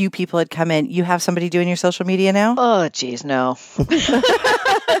 a few people had come in. You have somebody doing your social media now? Oh, geez, no.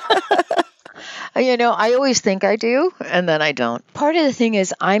 I always think I do, and then I don't. Part of the thing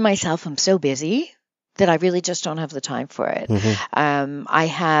is I myself am so busy that I really just don't have the time for it. Mm-hmm. I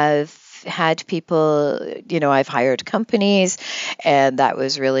have had people, I've hired companies, and that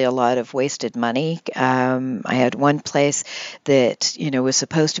was really a lot of wasted money. I had one place that, was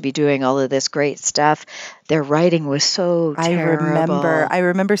supposed to be doing all of this great stuff. Their writing was so terrible. I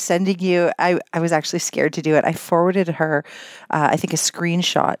remember sending you, I was actually scared to do it. I forwarded her, I think, a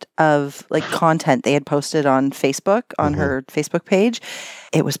screenshot of content they had posted on Facebook, on her Facebook page.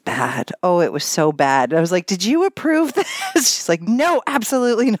 It was bad. Oh, it was so bad. I was like, did you approve this? She's like, no,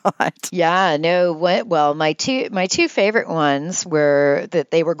 absolutely not. Yeah, no. Well, my two favorite ones were that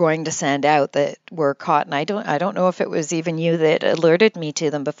they were going to send out that were caught, and I don't know if it was even you that alerted me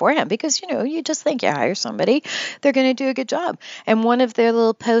to them beforehand, because you just think you hire somebody, they're going to do a good job. And one of their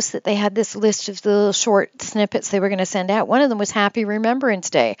little posts that they had this list of the little short snippets they were going to send out. One of them was Happy Remembrance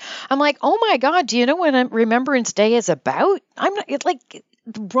Day. I'm like, oh my God, do you know what Remembrance Day is about? I'm not like.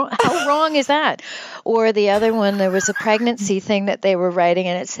 How wrong is that? Or the other one, there was a pregnancy thing that they were writing,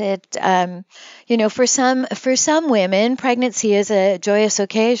 and it said, for some women, pregnancy is a joyous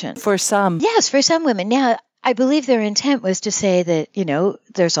occasion. For some. Yes, for some women. Now, I believe their intent was to say that,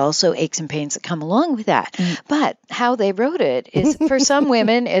 there's also aches and pains that come along with that. But how they wrote it is, for some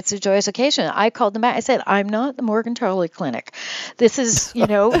women, it's a joyous occasion. I called them back. I said, I'm not the Morgan Tarley Clinic. This is,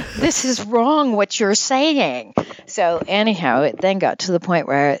 this is wrong what you're saying. So anyhow, it then got to the point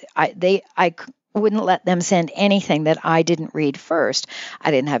where I wouldn't let them send anything that I didn't read first. I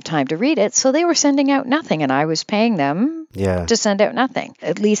didn't have time to read it, so they were sending out nothing, and I was paying them to send out nothing.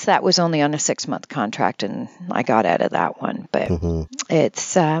 At least that was only on a 6-month contract, and I got out of that one. But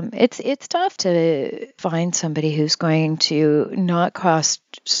it's tough to find somebody who's going to not cost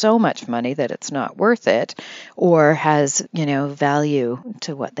so much money that it's not worth it, or has value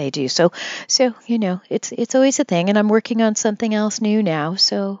to what they do. So it's always a thing, and I'm working on something else new now.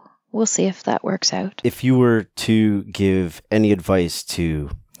 So. We'll see if that works out. If you were to give any advice to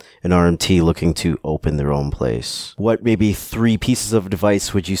an RMT looking to open their own place, what maybe 3 pieces of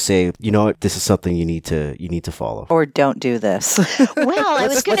advice would you say, this is something you need to follow? Or don't do this. Well, I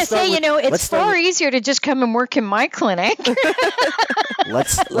was going to say, it's far easier to just come and work in my clinic.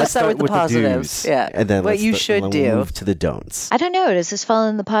 Let's start with the positives. Yeah. And then what you should do. Move to the don'ts. I don't know. Does this fall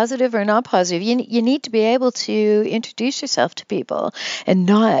in the positive or not positive? You need to be able to introduce yourself to people and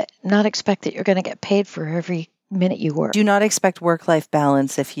not expect that you're going to get paid for every minute you work. Do not expect work-life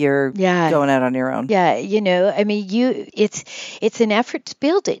balance if you're going out on your own. Yeah, it's an effort to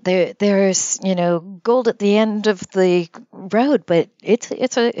build it. There's gold at the end of the road, but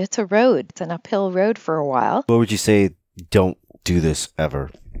it's a road. It's an uphill road for a while. What would you say? Don't do this ever.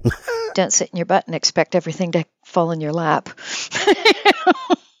 Don't sit in your butt and expect everything to fall in your lap.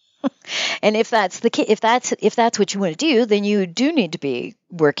 And if that's if that's what you want to do, then you do need to be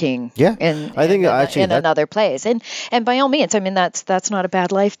working in another place. And by all means, that's not a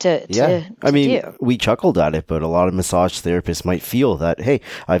bad life to do. We chuckled at it, but a lot of massage therapists might feel that, hey,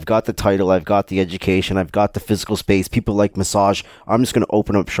 I've got the title, I've got the education, I've got the physical space, people like massage, I'm just going to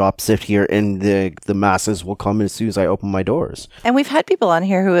open up shop, sit here, and the masses will come as soon as I open my doors. And we've had people on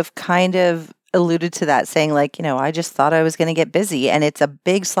here who have kind of alluded to that, saying I just thought I was going to get busy. And it's a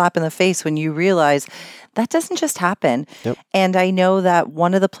big slap in the face when you realize that doesn't just happen. Yep. And I know that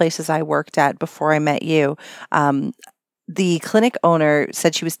one of the places I worked at before I met you, the clinic owner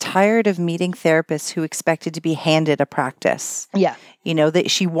said she was tired of meeting therapists who expected to be handed a practice. Yeah. That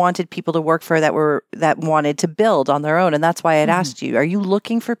she wanted people to work for her that wanted to build on their own. And that's why I'd asked you, are you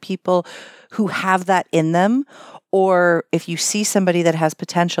looking for people who have that in them? Or if you see somebody that has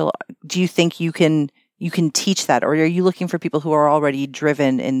potential, do you think you can teach that? Or are you looking for people who are already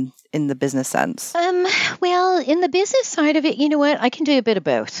driven in the business sense? Well, in the business side of it, you know what? I can do a bit of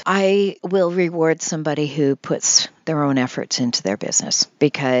both. I will reward somebody who puts their own efforts into their business,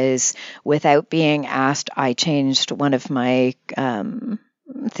 because without being asked, I changed one of my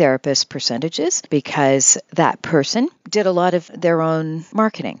therapist percentages because that person did a lot of their own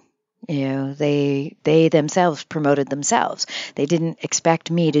marketing. They themselves promoted themselves. They didn't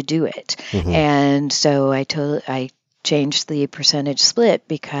expect me to do it. And so I changed the percentage split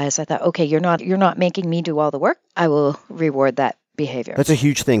because I thought, okay, you're not making me do all the work. I will reward that behavior. That's a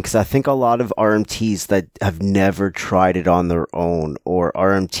huge thing, because I think a lot of RMTs that have never tried it on their own, or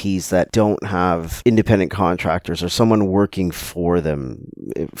RMTs that don't have independent contractors or someone working for them,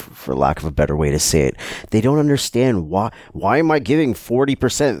 for lack of a better way to say it, they don't understand why am I giving 40%,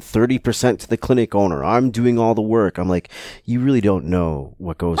 30% to the clinic owner? I'm doing all the work. I'm like, you really don't know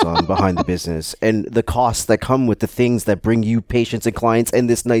what goes on behind the business and the costs that come with the things that bring you patients and clients and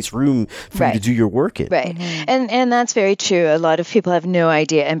this nice room for you to do your work in. Right. And that's very true. A lot of people have no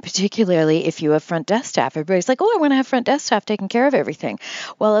idea, and particularly if you have front desk staff, everybody's like, oh, I want to have front desk staff taking care of everything.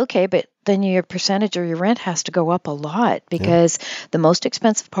 Well, okay, but then your percentage or your rent has to go up a lot, because the most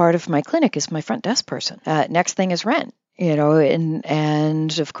expensive part of my clinic is my front desk person. Next thing is rent.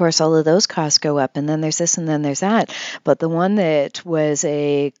 And of course all of those costs go up, and then there's this and then there's that. But the one that was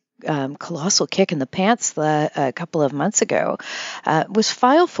a colossal kick in the pants a couple of months ago was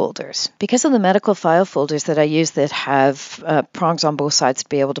file folders. Because of the medical file folders that I use that have prongs on both sides to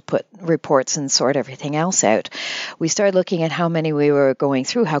be able to put reports and sort everything else out, we started looking at how many we were going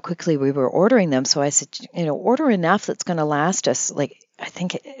through, how quickly we were ordering them. So I said, order enough that's going to last us, I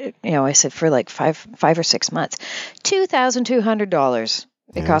think, I said for 5 or 6 months, $2,200.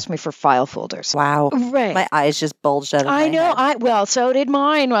 It cost me for file folders. Wow. Right. My eyes just bulged out of my head. Well, so did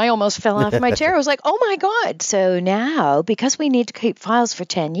mine. I almost fell off my chair. I was like, oh my God. So now, because we need to keep files for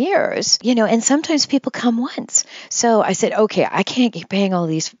 10 years, and sometimes people come once. So I said, okay, I can't keep paying all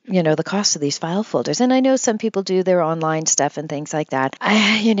these, the cost of these file folders. And I know some people do their online stuff and things like that.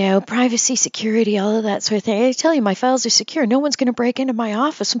 Privacy, security, all of that sort of thing. I tell you, my files are secure. No one's going to break into my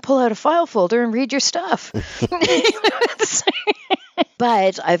office and pull out a file folder and read your stuff.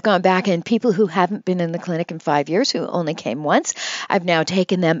 But I've gone back, and people who haven't been in the clinic in 5 years, who only came once, I've now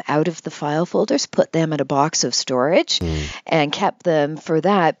taken them out of the file folders, put them in a box of storage, and kept them for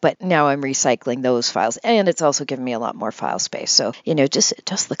that. But now I'm recycling those files, and it's also given me a lot more file space. So,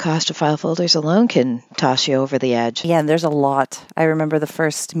 just the cost of file folders alone can toss you over the edge. Yeah, and there's a lot. I remember the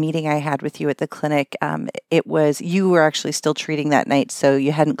first meeting I had with you at the clinic. You were actually still treating that night, so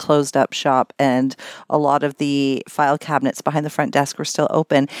you hadn't closed up shop, and a lot of the file cabinets behind the front desk were still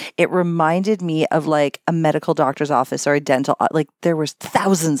open. It reminded me of a medical doctor's office or a dental, there was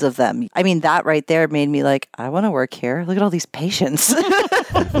thousands of them. I mean, that right there made me I want to work here. Look at all these patients.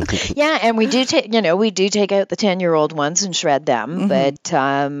 Yeah, and we do take out the 10-year-old ones and shred them, but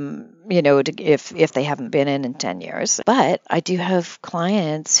if they haven't been in 10 years. But I do have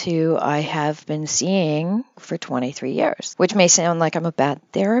clients who I have been seeing for 23 years, which may sound like I'm a bad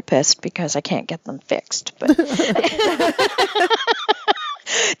therapist because I can't get them fixed, but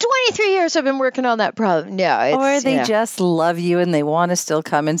 23 years I've been working on that problem. No, or they just love you and they want to still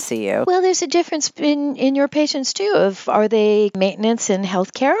come and see you. Well, there's a difference in your patients too. Are they maintenance and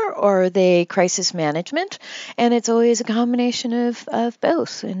healthcare, or are they crisis management? And it's always a combination of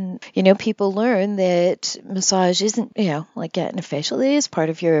both. And people learn that massage isn't like getting a facial. It is part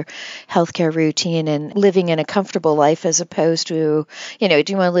of your healthcare routine and living in a comfortable life, as opposed to do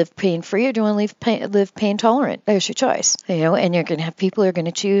you want to live pain free or do you want to live pain tolerant? There's your choice. And you're going to have people who are going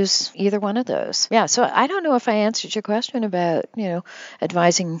to choose either one of those. Yeah, so I don't know if I answered your question about,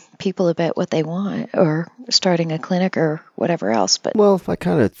 advising people about what they want or starting a clinic or whatever else. But well, I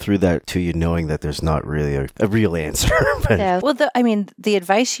kind of threw that to you knowing that there's not really a real answer. But yeah. Well, the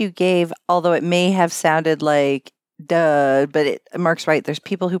advice you gave, although it may have sounded like duh, but Mark's right. There's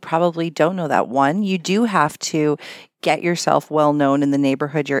people who probably don't know that. One, you do have to get yourself well known in the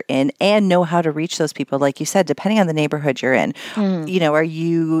neighborhood you're in and know how to reach those people. Like you said, depending on the neighborhood you're in, are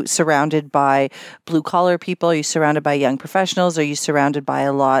you surrounded by blue collar people? Are you surrounded by young professionals? Are you surrounded by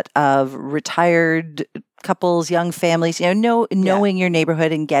a lot of retired couples, young families? Knowing your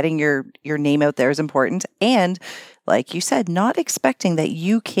neighborhood and getting your name out there is important. And like you said, not expecting that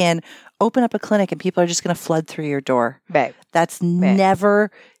you can open up a clinic and people are just going to flood through your door. Right. That's never,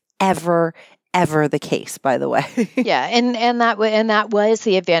 ever the case, by the way. Yeah, and that was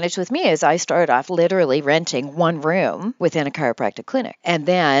the advantage with me, is I started off literally renting one room within a chiropractic clinic, and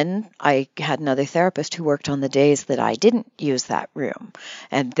then I had another therapist who worked on the days that I didn't use that room,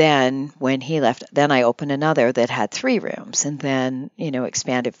 and then when he left, then I opened another that had 3 rooms, and then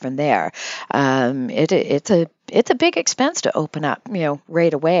expanded from there. It's a big expense to open up,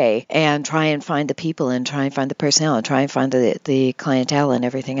 right away and try and find the people and try and find the personnel and try and find the clientele and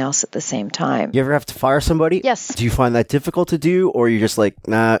everything else at the same time. You ever have to fire somebody? Yes. Do you find that difficult to do, or you're just like,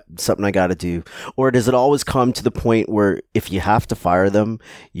 nah, something I got to do? Or does it always come to the point where if you have to fire them,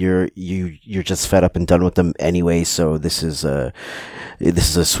 you're just fed up and done with them anyway? So this is a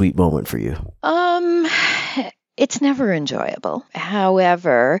sweet moment for you. It's never enjoyable.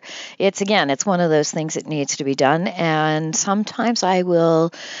 However, it's one of those things that needs to be done. And sometimes I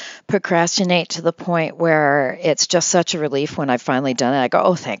will procrastinate to the point where it's just such a relief when I've finally done it. I go,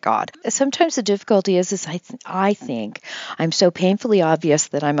 oh, thank God. Sometimes the difficulty is I think I'm so painfully obvious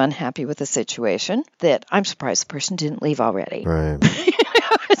that I'm unhappy with the situation that I'm surprised the person didn't leave already. Right.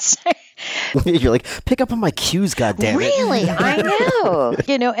 You're like, pick up on my cues, goddammit. Really? I know.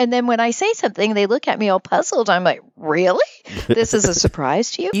 And then when I say something, they look at me all puzzled. I'm like, really? This is a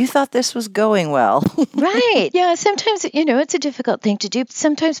surprise to you? You thought this was going well. Right. Yeah. Sometimes, it's a difficult thing to do.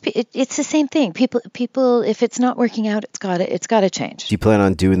 Sometimes it's the same thing. People, if it's not working out, it's got to change. Do you plan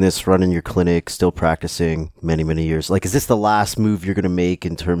on doing this, running your clinic, still practicing many, many years? Like, is this the last move you're going to make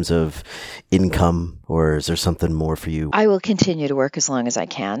in terms of income, or is there something more for you? I will continue to work as long as I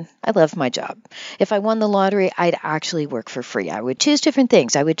can. I love my job. If I won the lottery, I'd actually work for free. I would choose different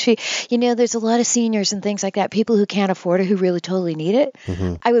things. I would treat, there's a lot of seniors and things like that, people who can't afford it, who really totally need it.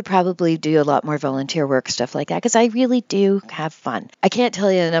 Mm-hmm. I would probably do a lot more volunteer work, stuff like that, because I really do have fun. I can't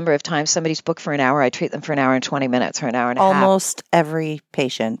tell you the number of times somebody's booked for an hour, I treat them for an hour and 20 minutes or an hour and a half. Almost every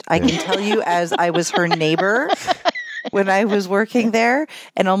patient. I can tell you, as I was her neighbor when I was working there,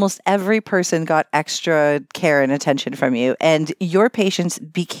 and almost every person got extra care and attention from you. And your patients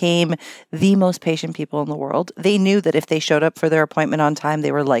became the most patient people in the world. They knew that if they showed up for their appointment on time,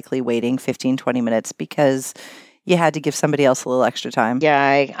 they were likely waiting 15, 20 minutes because you had to give somebody else a little extra time.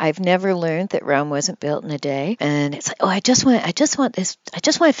 Yeah, I've never learned that Rome wasn't built in a day. And it's like, I just want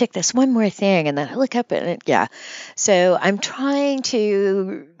to fix this one more thing. And then I look up and So I'm trying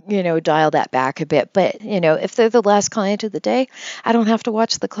to dial that back a bit. But, if they're the last client of the day, I don't have to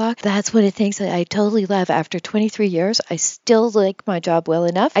watch the clock. That's one of the things that I totally love. After 23 years, I still like my job well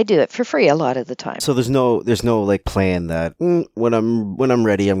enough. I do it for free a lot of the time. So there's no like plan that when I'm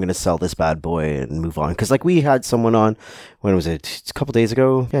ready, I'm going to sell this bad boy and move on. Because like we had someone on, when was it? A couple days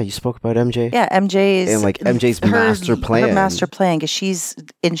ago. Yeah, you spoke about MJ. Yeah, MJ's master plan. Her master plan, because she's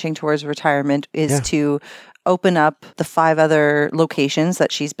inching towards retirement, is to open up the 5 other locations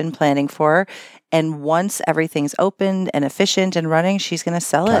that she's been planning for. And once everything's opened and efficient and running, she's going to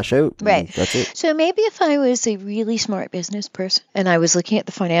sell it. Cash out. Right. That's it. So maybe if I was a really smart business person and I was looking at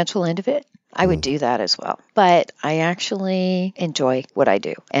the financial end of it, I would do that as well. But I actually enjoy what I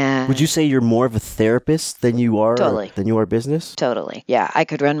do. And would you say you're more of a therapist than you are business? Totally. Yeah, I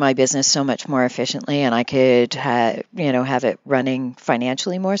could run my business so much more efficiently, and I could have it running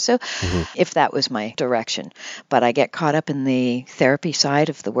financially more so if that was my direction. But I get caught up in the therapy side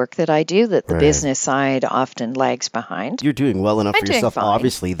of the work that I do, that the business side often lags behind. You're doing well enough for yourself,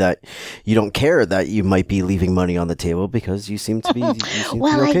 obviously, that you don't care that you might be leaving money on the table, because you seem to be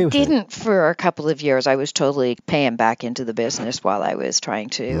okay with it. For a couple of years, I was totally paying back into the business while I was trying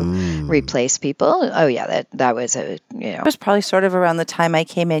to replace people. Oh yeah, that was It was probably sort of around the time I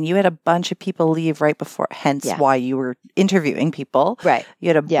came in. You had a bunch of people leave right before, hence why you were interviewing people. Right. You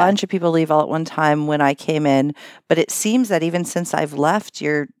had a bunch of people leave all at one time when I came in. But it seems that even since I've left,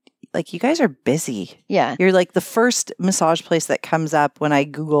 you guys are busy. Yeah. You're like the first massage place that comes up when I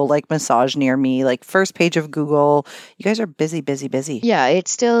Google like massage near me, like first page of Google. You guys are busy, busy, busy. Yeah.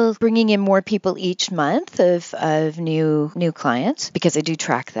 It's still bringing in more people each month of new clients, because I do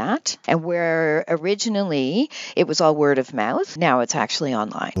track that. And where originally it was all word of mouth, now it's actually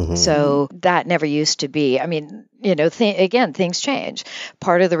online. Mm-hmm. So that never used to be. I mean, things change.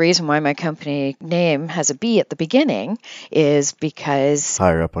 Part of the reason why my company name has a B at the beginning is because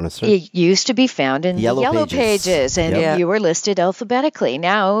higher up on a search. It used to be found in yellow pages and you were listed alphabetically.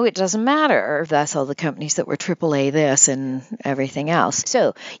 Now it doesn't matter. That's all the companies that were AAA this and everything else.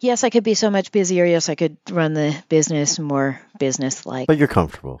 So yes, I could be so much busier. Yes, I could run the business more business-like. But you're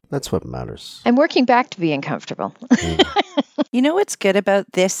comfortable. That's what matters. I'm working back to being comfortable. You know what's good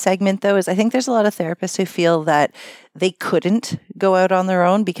about this segment, though, is I think there's a lot of therapists who feel that they couldn't go out on their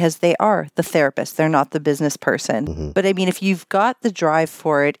own because they are the therapist. They're not the business person. Mm-hmm. But I mean, if you've got the drive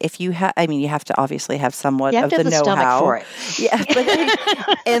for it, you have to obviously have somewhat of the know-how for it. Yeah,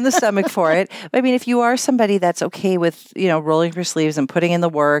 and the stomach for it. But I mean, if you are somebody that's okay with, rolling your sleeves and putting in the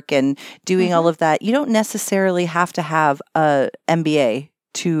work and doing all of that, you don't necessarily have to have a MBA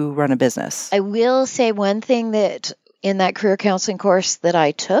to run a business. I will say one thing that in that career counseling course that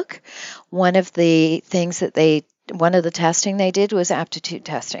I took, one of the testing they did was aptitude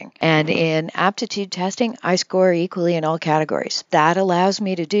testing. And in aptitude testing, I score equally in all categories. That allows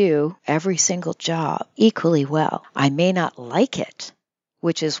me to do every single job equally well. I may not like it,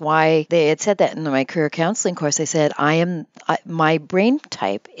 which is why they had said that in my career counseling course. They said, my brain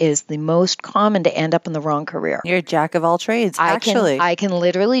type is the most common to end up in the wrong career. You're a jack of all trades, actually. I can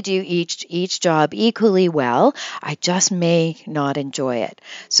literally do each job equally well. I just may not enjoy it.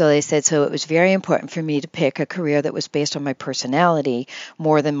 So they said, so it was very important for me to pick a career that was based on my personality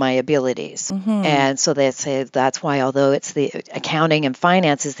more than my abilities. Mm-hmm. And so they say that's why, although it's the accounting and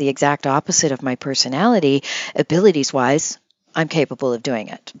finance is the exact opposite of my personality, abilities-wise, I'm capable of doing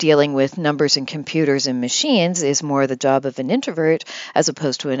it. Dealing with numbers and computers and machines is more the job of an introvert as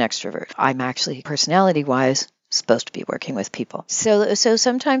opposed to an extrovert. I'm actually, personality-wise, supposed to be working with people. So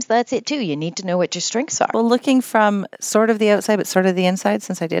sometimes that's it too. You need to know what your strengths are. Well, looking from sort of the outside, but sort of the inside,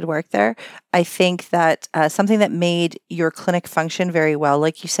 since I did work there, I think that something that made your clinic function very well,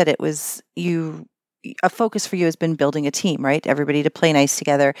 like you said, it was a focus for you has been building a team, right? Everybody to play nice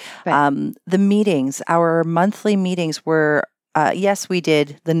together. Right. The meetings, our monthly meetings were, yes, we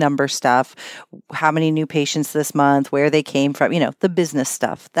did the number stuff, how many new patients this month, where they came from, the business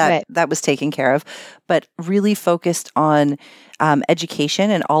stuff that was taken care of, but really focused on education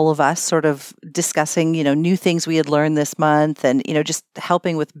and all of us sort of discussing, new things we had learned this month and, just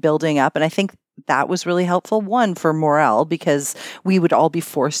helping with building up. And I think that was really helpful. One, for morale, because we would all be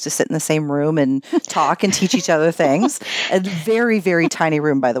forced to sit in the same room and talk and teach each other things. A very, very tiny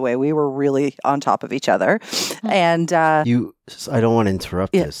room, by the way. We were really on top of each other. And I don't want to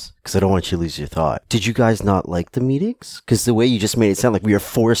interrupt this because I don't want you to lose your thought. Did you guys not like the meetings? Because the way you just made it sound like we were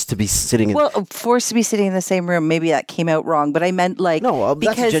forced to be sitting forced to be sitting in the same room. Maybe that came out wrong, but I meant no,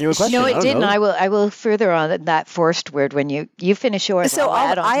 that's a genuine question. No, it didn't. I will further on that forced word when you finish yours. So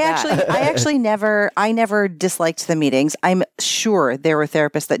I actually never disliked the meetings. I'm sure there were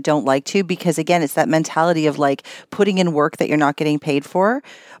therapists that don't like to, because again, it's that mentality of like putting in work that you're not getting paid for.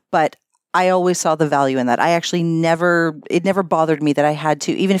 But I always saw the value in that. It never bothered me that I had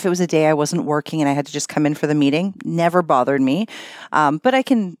to, even if it was a day I wasn't working and I had to just come in for the meeting, never bothered me. But I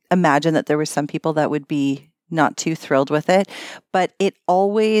can imagine that there were some people that would be not too thrilled with it. But it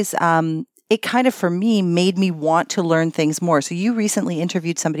always, it kind of, for me, made me want to learn things more. So you recently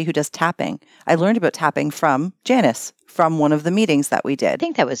interviewed somebody who does tapping. I learned about tapping from Janice, from one of the meetings that we did. I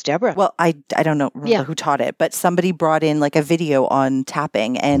think that was Deborah. Well, I don't know who taught it, but somebody brought in like a video on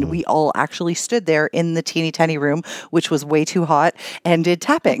tapping, and we all actually stood there in the teeny tiny room, which was way too hot, and did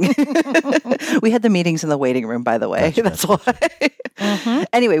tapping. We had the meetings in the waiting room, by the way. That's why. Mm-hmm.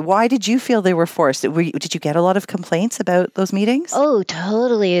 Anyway, why did you feel they were forced? Did you get a lot of complaints about those meetings? Oh,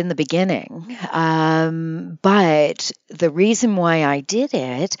 totally in the beginning. But the reason why I did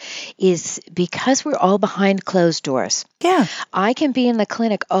it is because we're all behind closed doors. Yeah. I can be in the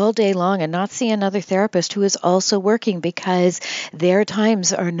clinic all day long and not see another therapist who is also working, because their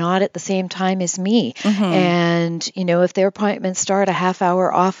times are not at the same time as me. Mm-hmm. And, if their appointments start a half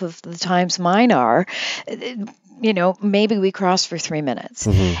hour off of the times mine are, maybe we cross for 3 minutes.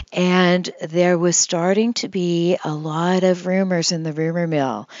 Mm-hmm. And there was starting to be a lot of rumors in the rumor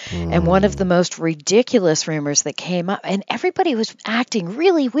mill. Mm. And one of the most ridiculous rumors that came up, and everybody was acting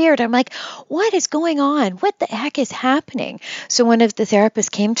really weird. I'm like, what is going on? What the heck is happening? So one of the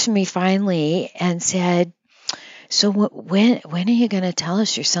therapists came to me finally and said, so when are you going to tell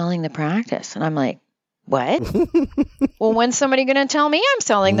us you're selling the practice? And I'm like, what? Well, when's somebody going to tell me I'm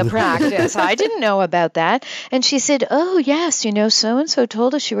selling the practice? I didn't know about that. And she said, oh, yes, so-and-so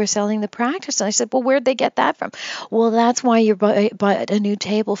told us you were selling the practice. And I said, well, where'd they get that from? Well, that's why you bought a new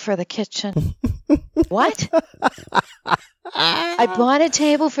table for the kitchen. What? I bought a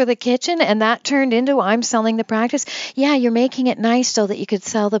table for the kitchen, and that turned into I'm selling the practice. Yeah, you're making it nice so that you could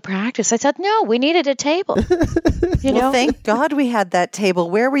sell the practice. I said, no, we needed a table. Well, thank God we had that table.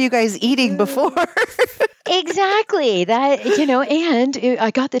 Where were you guys eating before? Exactly. That, and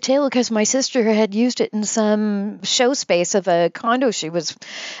I got the table because my sister had used it in some show space of a condo she was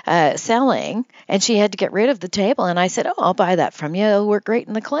selling, and she had to get rid of the table. And I said, oh, I'll buy that from you. It'll work great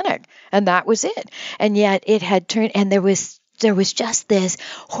in the clinic. And that was it. And yet it had turned, and there was just this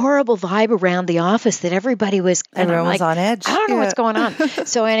horrible vibe around the office that everybody was... Everyone was on edge. I don't know what's going on.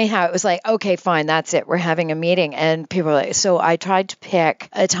 So anyhow, it was like, okay, fine, that's it. We're having a meeting. And people were like... So I tried to pick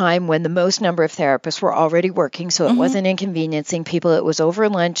a time when the most number of therapists were already working, so it wasn't inconveniencing people. It was over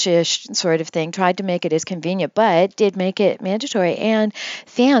lunch-ish sort of thing. Tried to make it as convenient, but did make it mandatory, and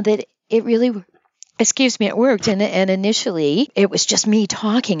found that it really... it worked. And initially, it was just me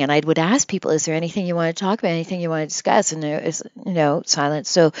talking, and I would ask people, is there anything you want to talk about, anything you want to discuss? And there is, silence.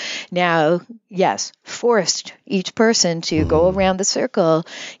 So now, yes, forced each person to go around the circle,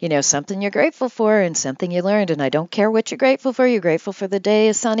 something you're grateful for and something you learned. And I don't care what you're grateful for. You're grateful for the day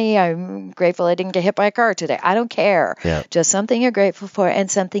is sunny. I'm grateful I didn't get hit by a car today. I don't care. Yeah. Just something you're grateful for and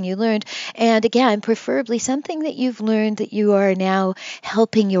something you learned. And again, preferably something that you've learned that you are now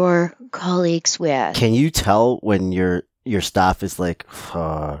helping your colleagues with. Can you tell when your staff is like,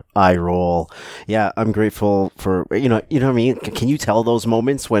 eye roll? Yeah, I'm grateful for, you know what I mean? Can you tell those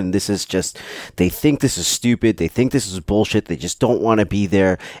moments when this is just, they think this is stupid, they think this is bullshit, they just don't want to be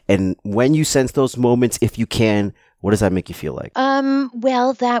there? And when you sense those moments, if you can, what does that make you feel like?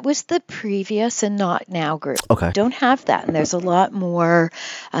 Well, that was the previous and not now group. Okay. Don't have that. And there's a lot more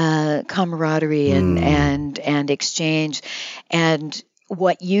camaraderie and exchange. And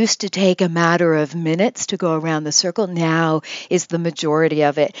what used to take a matter of minutes to go around the circle now is the majority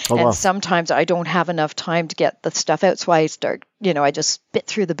of it. Oh, and wow. sometimes I don't have enough time to get the stuff out, so I start, I just spit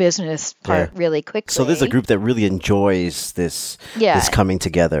through the business part really quickly. So there's a group that really enjoys this coming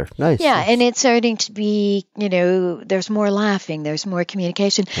together. Nice. Yeah, and it's starting to be, there's more laughing, there's more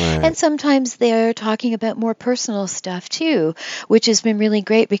communication. Right. And sometimes they're talking about more personal stuff too, which has been really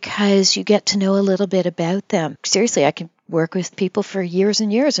great because you get to know a little bit about them. Seriously, I can work with people for years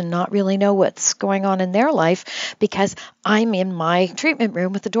and years and not really know what's going on in their life because I'm in my treatment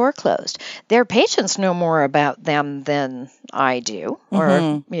room with the door closed. Their patients know more about them than I do,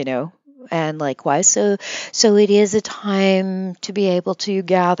 or, and likewise. So it is a time to be able to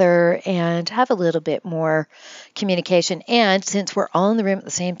gather and have a little bit more communication. And since we're all in the room at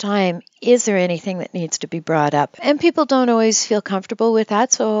the same time, is there anything that needs to be brought up? And people don't always feel comfortable with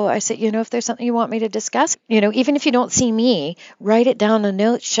that. So I said, if there's something you want me to discuss, even if you don't see me, write it down a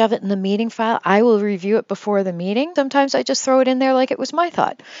note, shove it in the meeting file. I will review it before the meeting. Sometimes I just throw it in there like it was my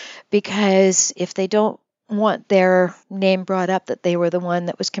thought, because if they don't want their name brought up that they were the one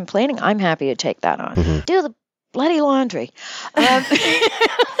that was complaining, I'm happy to take that on. Do the bloody laundry.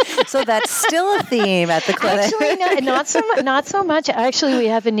 So that's still a theme at the clinic. Actually, not so much. Actually, we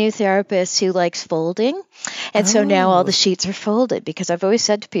have a new therapist who likes folding, and so now all the sheets are folded, because I've always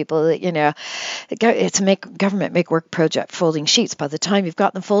said to people that it's a government make work project, folding sheets. By the time you've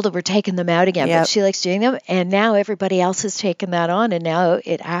got them folded, we're taking them out again. Yep. But she likes doing them, and now everybody else has taken that on, and now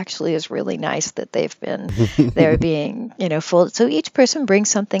it actually is really nice that they're being folded. So each person brings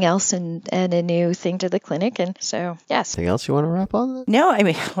something else and a new thing to the clinic, and so yes. Anything else you want to wrap on? No, I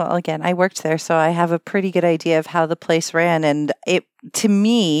mean, well, again, I worked there, so I have a pretty good idea of how the place ran. And to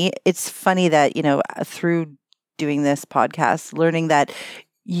me, it's funny that, through doing this podcast, learning that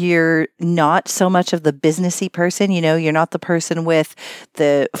you're not so much of the businessy person, you're not the person with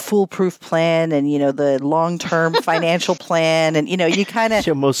the foolproof plan and, the long-term financial plan. And, you kind of...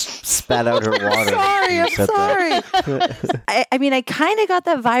 She almost spat out her water. I'm sorry. I mean, I kind of got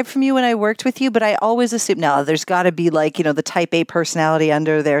that vibe from you when I worked with you, but I always assumed, now there's got to be the type A personality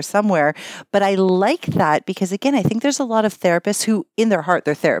under there somewhere. But I like that because, again, I think there's a lot of therapists who, in their heart,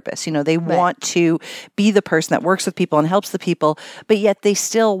 they're therapists. They want to be the person that works with people and helps the people, but yet they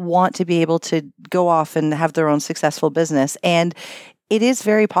still want to be able to go off and have their own successful business. And it is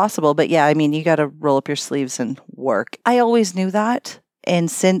very possible. But yeah, I mean, you got to roll up your sleeves and work. I always knew that.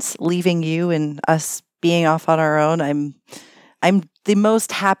 And since leaving you and us being off on our own, I'm the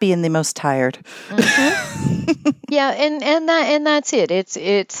most happy and the most tired. Mm-hmm. Yeah, and that's it. It's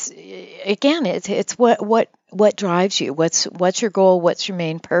what drives you. What's your goal? What's your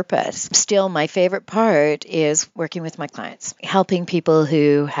main purpose? Still, my favorite part is working with my clients, helping people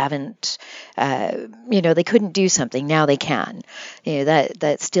who haven't, they couldn't do something, now they can.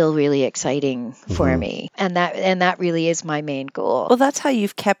 That's still really exciting for me, and that really is my main goal. Well, that's how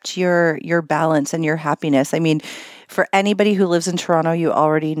you've kept your balance and your happiness. I mean, for anybody who lives in Toronto, you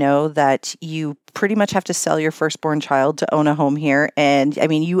already know that you pretty much have to sell your firstborn child to own a home here. And I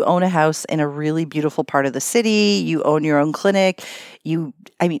mean, you own a house in a really beautiful part of the city. You own your own clinic. You're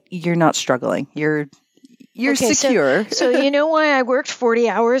not struggling. You're okay, secure. So you know why I worked 40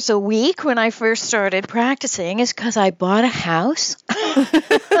 hours a week when I first started practicing is because I bought a house.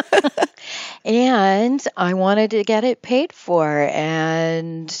 And I wanted to get it paid for.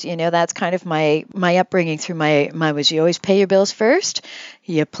 And, that's kind of my upbringing through my was you always pay your bills first.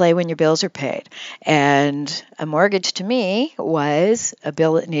 You play when your bills are paid. And a mortgage to me was a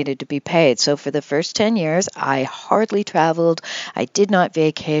bill that needed to be paid. So for the first 10 years, I hardly traveled. I did not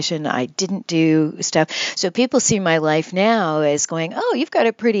vacation. I didn't do stuff. So people see my life now as going, oh, you've got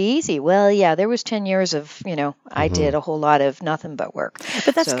it pretty easy. Well, yeah, there was 10 years of, I did a whole lot of nothing but work.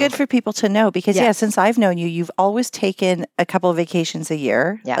 But that's good for people to know because, since I've known you, you've always taken a couple of vacations a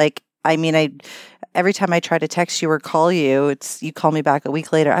year. Yeah. Every time I try to text you or call you, you call me back a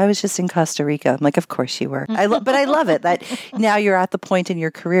week later. I was just in Costa Rica. I'm like, of course you were. But I love it that now you're at the point in your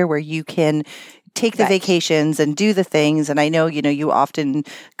career where you can take the vacations and do the things. And I know, you often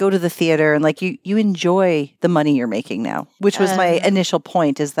go to the theater and you enjoy the money you're making now, which was my initial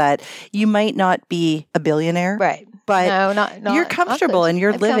point, is that you might not be a billionaire. Right. But no, you're comfortable and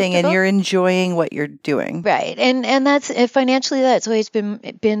you're living and you're enjoying what you're doing. Right. And that's financially, that's always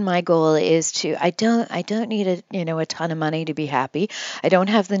been my goal, is to, I don't need a ton of money to be happy. I don't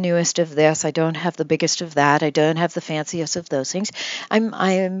have the newest of this. I don't have the biggest of that. I don't have the fanciest of those things. I'm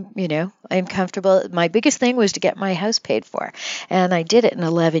comfortable. My biggest thing was to get my house paid for. And I did it in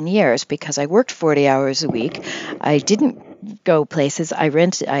 11 years because I worked 40 hours a week. I didn't go places.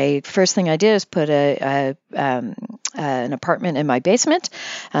 First thing I did is put an apartment in my basement,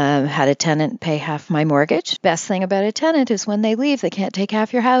 had a tenant pay half my mortgage. Best thing about a tenant is when they leave, they can't take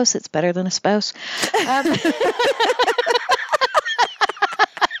half your house. It's better than a spouse.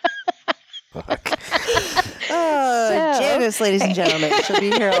 Janice, ladies and gentlemen, she'll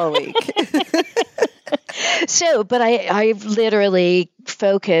be here all week. But I've literally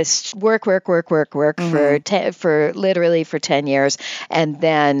focused work for literally 10 years, and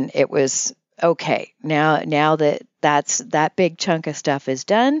then it was okay. Now that big chunk of stuff is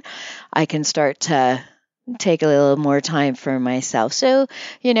done, I can start to take a little more time for myself. So,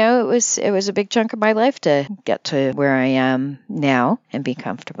 it was a big chunk of my life to get to where I am now and be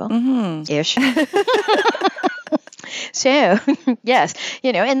comfortable ish. So, yes,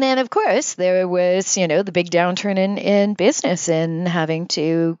 and then of course there was, the big downturn in business and having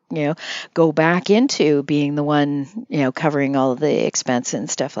to, go back into being the one, covering all of the expense and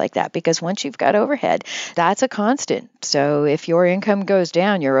stuff like that. Because once you've got overhead, that's a constant. So if your income goes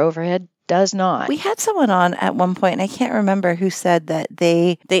down, your overhead does not. We had someone on at one point, and I can't remember who said that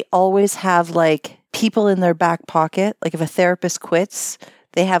they always have like people in their back pocket. Like if a therapist quits,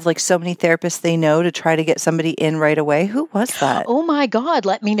 they have like so many therapists they know to try to get somebody in right away. Who was that? Oh my God,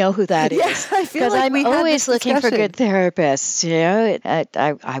 let me know who that is. Yeah, I feel like I'm always looking for good therapists.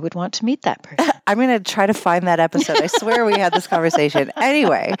 I would want to meet that person. I'm going to try to find that episode. I swear we had this conversation.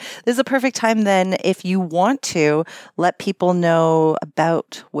 Anyway, this is a perfect time then if you want to let people know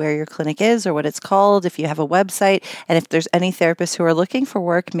about where your clinic is or what it's called, if you have a website, and if there's any therapists who are looking for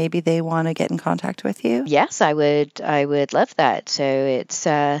work, maybe they want to get in contact with you. Yes, I would love that. So it's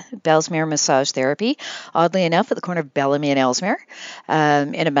Bellesmere Massage Therapy, oddly enough, at the corner of Bellamy and Ellesmere,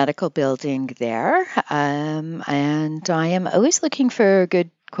 in a medical building there. And I am always looking for good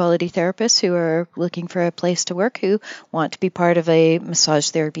quality therapists who are looking for a place to work, who want to be part of a massage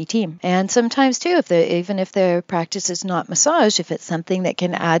therapy team. And sometimes too, even if their practice is not massage, if it's something that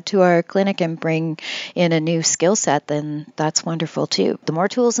can add to our clinic and bring in a new skill set, then that's wonderful too. The more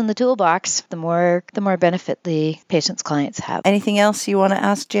tools in the toolbox, the more benefit the patient's clients have. Anything else you want to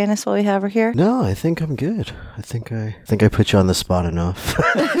ask Janice while we have her here? No, I think I'm good. I think I put you on the spot enough.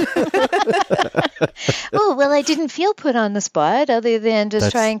 Oh, well, I didn't feel put on the spot other than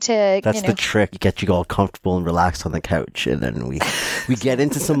just trying to, That's the trick. Get you all comfortable and relaxed on the couch. And then we get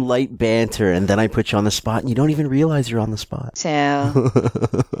into some light banter, and then I put you on the spot and you don't even realize you're on the spot. So.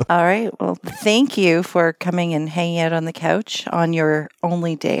 All right. Well, thank you for coming and hanging out on the couch on your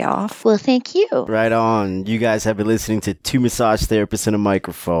only day off. Well, thank you. Right on. You guys have been listening to Two Massage Therapists and a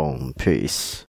Microphone. Peace.